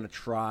actually going to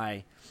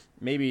try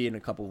maybe in a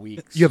couple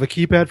weeks. You have a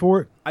keypad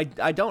for it?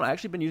 I don't. I've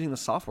actually been using the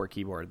software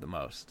keyboard the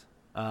most.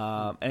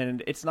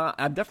 And it's not.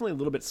 I'm definitely a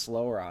little bit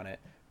slower on it,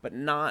 but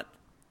not.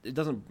 It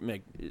doesn't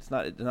make. It's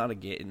not a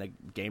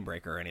game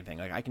breaker or anything.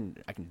 Like I can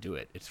do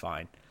it. It's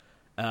fine.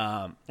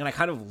 And I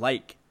kind of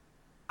like.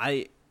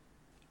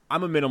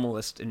 I'm a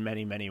minimalist in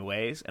many, many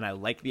ways, and I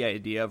like the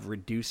idea of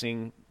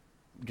reducing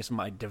just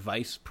my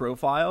device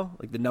profile,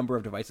 like the number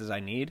of devices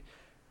I need,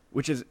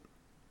 which is.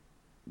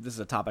 This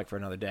is a topic for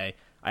another day.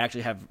 I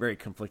actually have very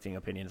conflicting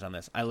opinions on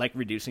this. I like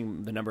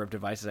reducing the number of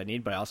devices I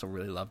need, but I also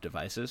really love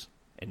devices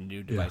and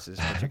new devices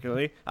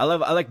particularly. I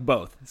like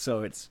both,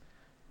 so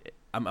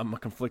I'm a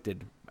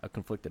conflicted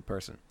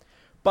person.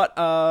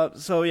 But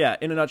so yeah,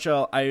 in a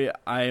nutshell, I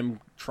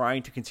am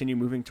trying to continue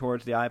moving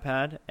towards the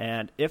iPad,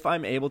 and if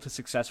I'm able to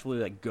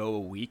successfully go a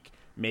week,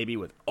 maybe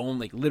with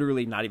only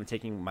literally not even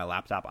taking my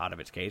laptop out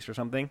of its case or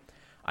something,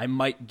 I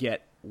might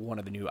get one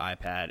of the new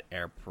iPad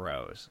Air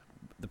Pros.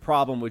 The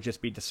problem would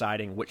just be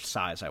deciding which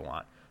size I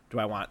want. Do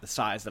I want the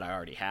size that I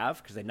already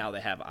have, because now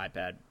they have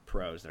iPad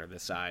Pros that are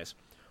this size,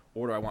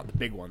 or do I want the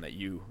big one that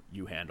you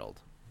handled?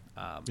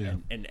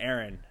 And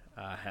Aaron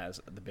has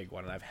the big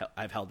one, and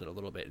I've held it a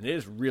little bit, and it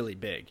is really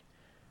big.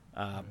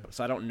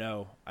 So I don't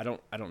know. I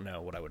don't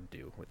know what I would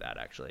do with that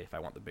actually if I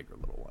want the bigger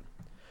little one.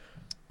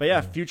 But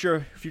yeah,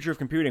 future of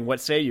computing.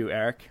 What say you,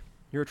 Eric?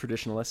 You're a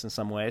traditionalist in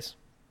some ways.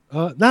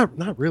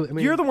 Not really. I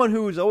mean, you're the one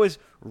who's always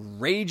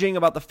raging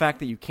about the fact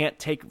that you can't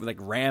take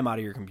RAM out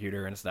of your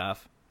computer and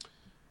stuff.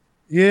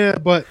 Yeah,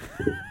 but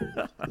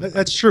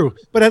that's true.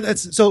 But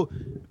that's so.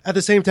 At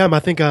the same time, I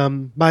think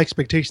my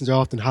expectations are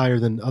often higher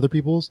than other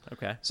people's.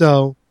 Okay.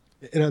 So,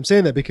 and I'm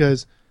saying that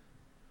because,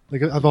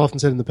 like I've often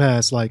said in the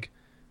past, like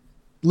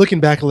looking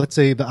back, let's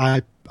say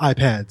the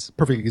iPads,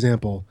 perfect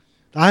example.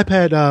 The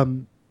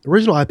iPad.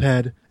 Original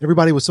iPad,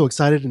 everybody was so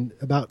excited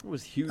about it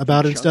was huge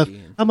about it and stuff.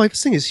 I'm like,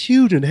 this thing is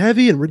huge and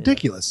heavy and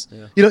ridiculous.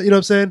 Yeah. You know what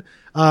I'm saying?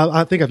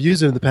 I think I've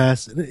used it in the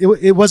past.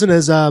 It wasn't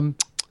as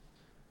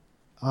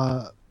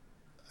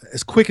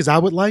quick as I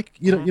would like.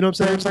 You know what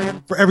I'm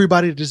saying? For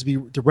everybody to just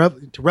to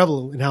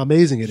revel in how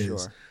amazing it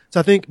is. So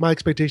I think my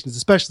expectations,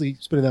 especially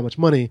spending that much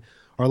money,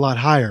 are a lot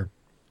higher.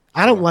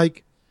 I don't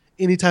like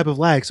any type of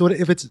lag. So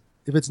if it's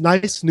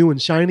nice, new,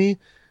 and shiny,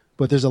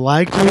 but there's a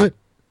lag to it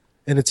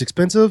and it's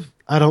expensive,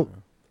 I don't.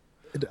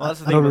 Well, that's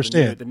the thing. I don't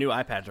understand. The new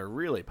iPads are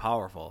really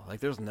powerful. Like,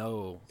 there's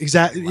no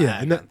exactly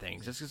lag on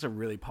things. It's just a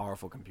really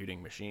powerful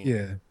computing machine.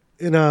 Yeah,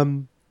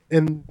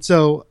 and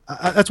so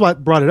that's why I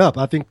brought it up.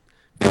 I think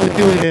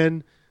feeling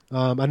in,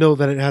 I know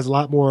that it has a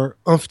lot more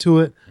oomph to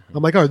it. Mm-hmm.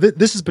 I'm like, all right,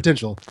 this is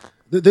potential.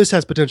 This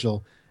has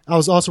potential. I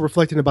was also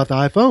reflecting about the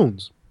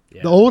iPhones,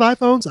 the old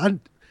iPhones. I'm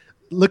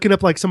looking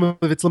up like some of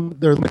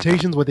their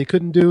limitations, what they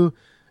couldn't do.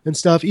 And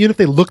stuff. Even if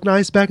they looked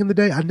nice back in the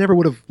day, I never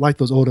would have liked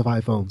those old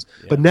iPhones.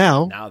 Yeah. But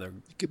now they're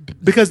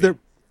because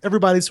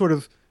everybody's sort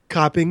of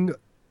copying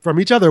from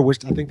each other,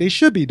 which I think they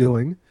should be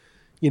doing.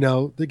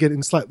 They're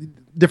getting slightly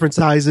different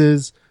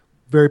sizes,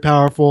 very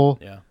powerful.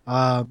 Yeah.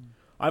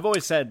 I've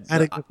always said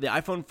the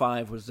iPhone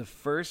 5 was the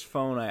first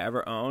phone I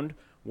ever owned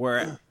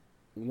where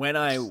when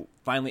I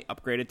finally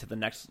upgraded to the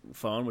next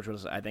phone, which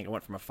was, I think it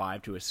went from a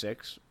 5 to a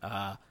 6,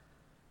 I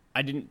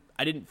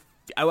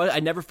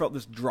never felt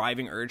this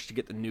driving urge to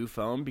get the new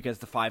phone because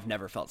the 5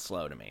 never felt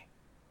slow to me.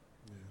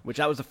 Yeah. Which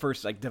that was the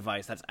first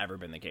device that's ever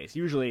been the case.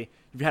 Usually, if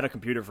you've had a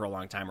computer for a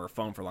long time or a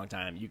phone for a long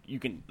time, you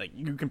can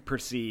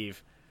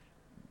perceive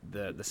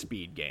the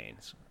speed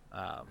gains.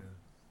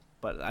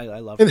 But I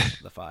love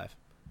the 5.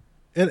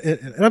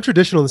 And I'm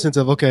traditional in the sense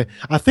of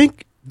I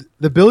think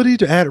the ability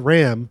to add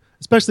RAM,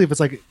 especially if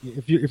it's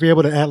if you're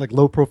able to add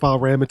low profile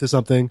RAM into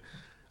something,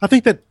 I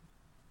think that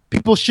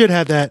people should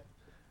have that.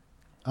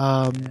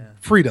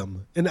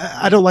 Freedom, and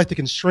I don't like the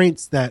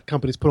constraints that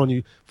companies put on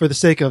you for the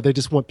sake of they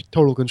just want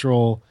total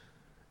control.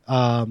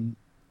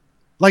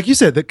 Like you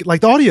said, the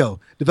audio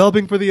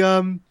developing for the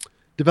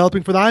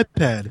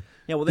iPad.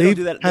 Yeah, well, they don't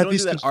do that. They don't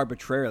do that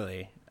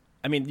arbitrarily.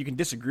 I mean, you can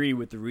disagree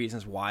with the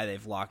reasons why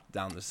they've locked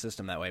down the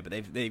system that way, but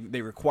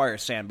they require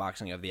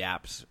sandboxing of the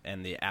apps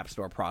and the App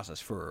Store process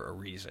for a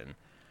reason.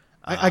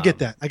 I get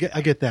that. I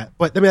get that.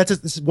 But I mean,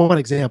 this is one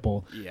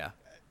example. Yeah.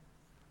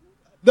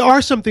 There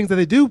are some things that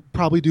they do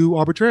probably do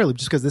arbitrarily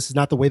just because this is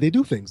not the way they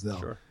do things, though.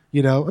 Sure.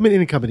 I mean,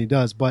 any company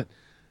does, but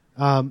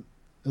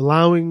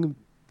allowing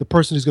the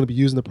person who's going to be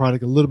using the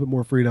product a little bit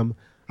more freedom,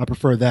 I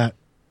prefer that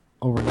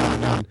over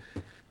 99.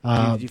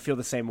 Do you feel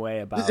the same way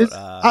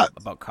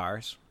about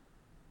cars?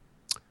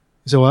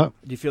 So what?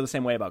 Do you feel the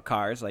same way about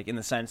cars? Like in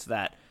the sense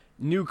that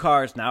new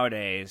cars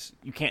nowadays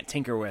you can't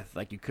tinker with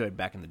like you could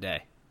back in the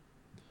day.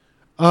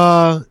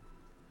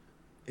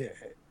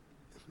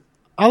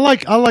 I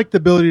like the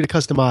ability to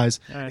customize,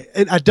 Right.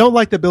 and I don't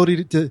like the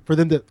ability for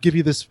them to give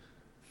you this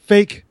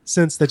fake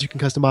sense that you can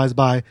customize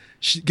by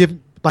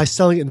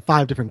selling it in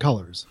 5 different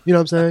colors. You know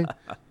what I'm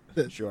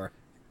saying? Sure.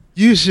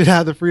 You should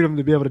have the freedom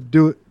to be able to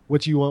do it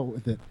what you want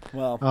with it.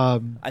 Well,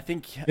 Um, I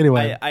think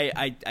anyway.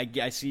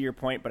 I see your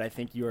point, but I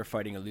think you are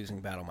fighting a losing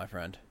battle, my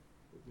friend.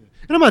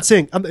 And I'm not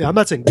saying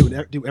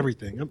do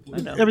everything. I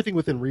know. Everything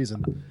within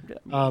reason.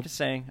 I'm just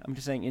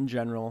saying in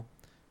general,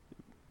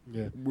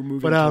 Yeah. we're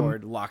moving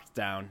toward locked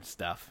down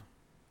stuff.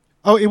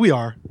 Oh, yeah, we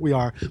are.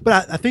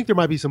 But I think there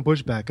might be some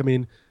pushback. I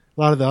mean,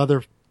 a lot of the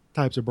other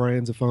types of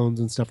brands of phones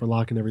and stuff are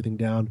locking everything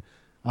down.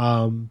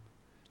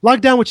 Lock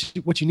down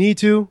what you need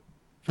to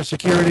for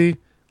security.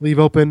 Leave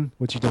open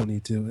what you don't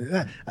need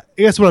to. I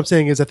guess what I'm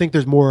saying is I think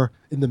there's more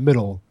in the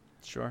middle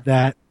Sure.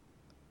 that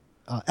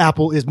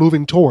Apple is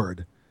moving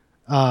toward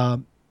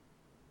that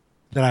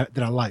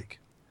I like.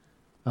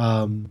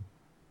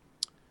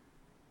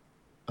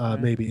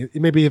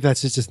 Maybe if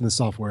that's just in the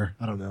software,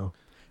 I don't know.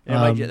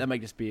 Yeah, that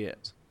might just be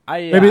it.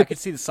 I Maybe- could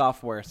see the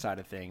software side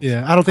of things.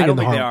 Yeah, I don't think in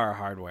the they hard- are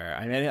hardware.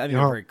 I mean, I think they're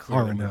har- very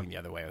clearly hardware, moving no. the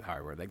other way with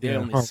hardware. Like they Yeah,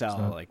 only hardware's sell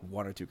not. like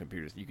 1 or 2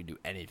 computers that you can do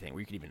anything,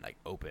 where you can even like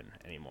open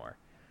anymore.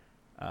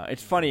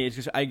 It's funny. It's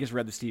just I just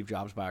read the Steve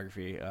Jobs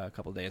biography a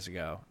couple of days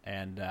ago,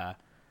 and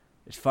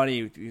it's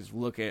funny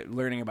to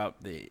learning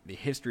about the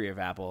history of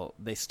Apple.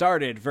 They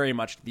started very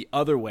much the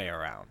other way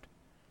around,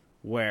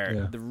 where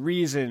Yeah. the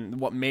reason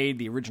what made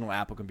the original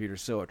Apple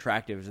computers so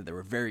attractive is that they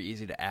were very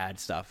easy to add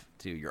stuff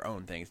to your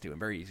own things to and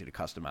very easy to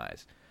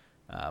customize.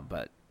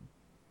 But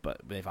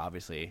they've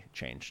obviously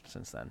changed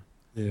since then.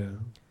 Yeah.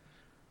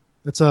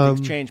 It's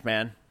Things change,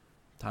 man.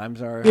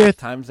 Times are Yeah.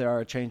 they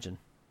are changing.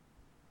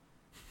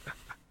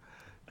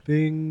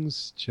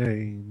 Things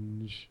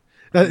change.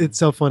 It's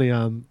so funny.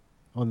 On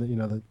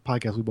the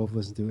podcast we both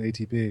listen to,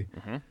 ATP.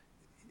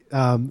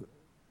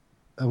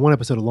 One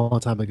episode a long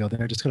time ago,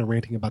 they're just kind of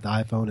ranting about the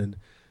iPhone and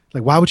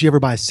like, why would you ever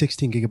buy a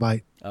 16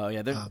 gigabyte? Oh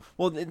yeah, that's not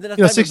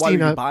even 16, why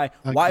would you buy.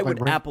 Why would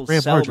RAM Apple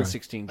hard sell the drive.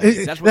 16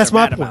 gigs? That's what That's they're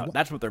my mad point. about.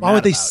 That's what they're why mad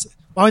would they? about.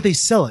 Why would they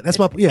sell it? That's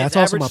my yeah. That's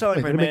also average my selling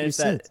point. price, It man. makes It's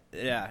sense.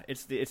 that,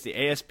 it's the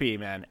ASP,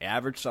 man.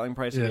 Average selling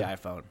price of the Yeah.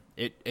 iPhone.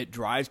 It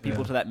drives people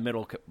Yeah. to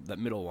that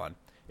middle one.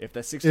 If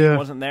the 16 Yeah.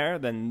 wasn't there,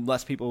 then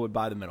less people would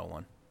buy the middle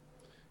one.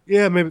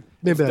 Yeah, maybe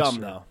It's that's dumb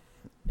true. though.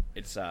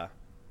 It's yeah.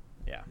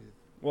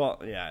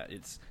 Well, yeah.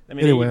 It's. I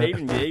mean, Anyway.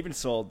 they even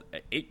sold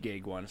 8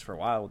 gig ones for a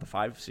while with the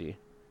 5C.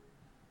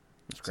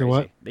 It's So crazy.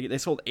 what? They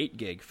sold 8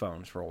 gig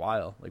phones for a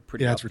while, like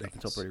pretty Yeah, up it's ridiculous.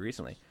 until pretty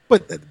recently.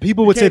 But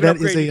people would say can't even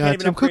that is upgrade- you a can't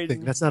even Tim Cook upgrade-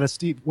 thing. That's not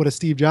what a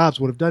Steve Jobs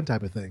would have done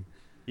type of thing.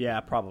 Yeah,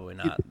 probably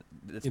not.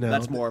 you know,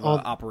 That's more of all-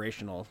 an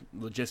operational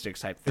logistics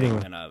type thing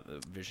Anyway. than a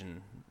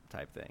vision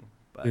type thing.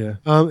 But Yeah.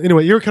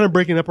 Anyway, you're kind of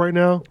breaking up right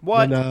now.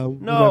 What? And,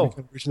 we No. might be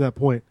kind of reaching that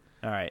point.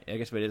 all right, I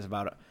guess it is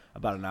about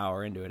an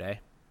hour into it, eh?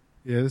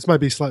 Yeah, this might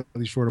be a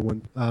slightly shorter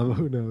one.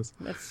 Who knows?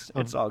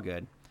 It's all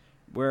good.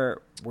 We're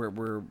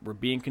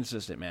being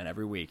consistent, man,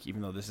 every week,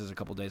 even though this is a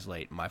couple days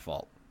late. My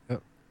fault.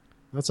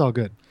 That's all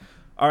good.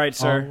 All right,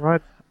 sir. All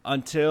right.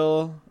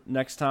 Until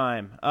next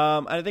time.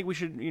 I think we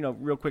should,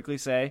 real quickly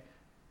say,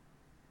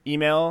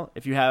 email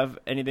if you have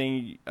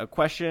anything, a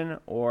question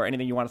or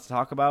anything you want us to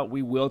talk about.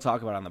 We will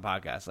talk about it on the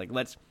podcast. Like,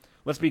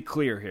 let's be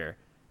clear here.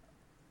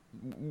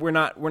 We're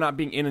not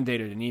being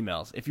inundated in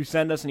emails. If you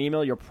send us an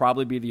email, you'll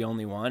probably be the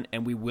only one,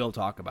 and we will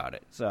talk about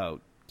it. So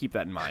keep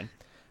that in mind.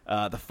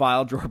 The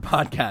file drawer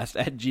podcast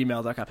at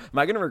gmail.com. Am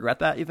I going to regret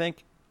that, you think?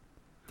 Do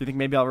you think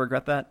maybe I'll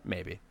regret that?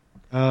 Maybe.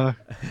 Yeah.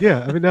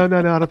 I mean, no. I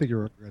don't think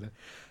you're regret it.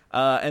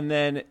 And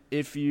then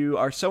if you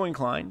are so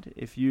inclined,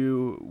 if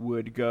you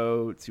would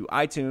go to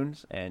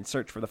iTunes and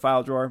search for the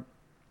file drawer,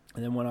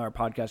 and then when our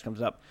podcast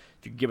comes up,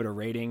 if you could give it a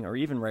rating or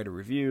even write a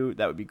review,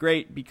 that would be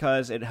great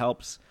because it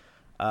helps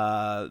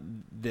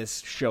this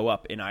show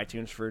up in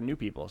iTunes for new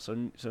people.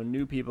 So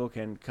new people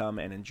can come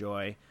and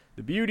enjoy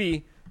the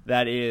beauty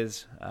that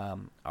is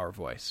our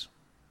voice.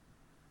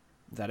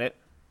 Is that it?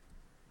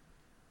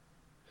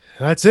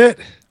 That's it.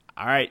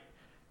 All right.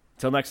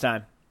 Till next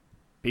time.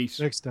 Peace.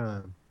 Next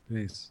time.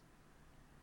 Peace.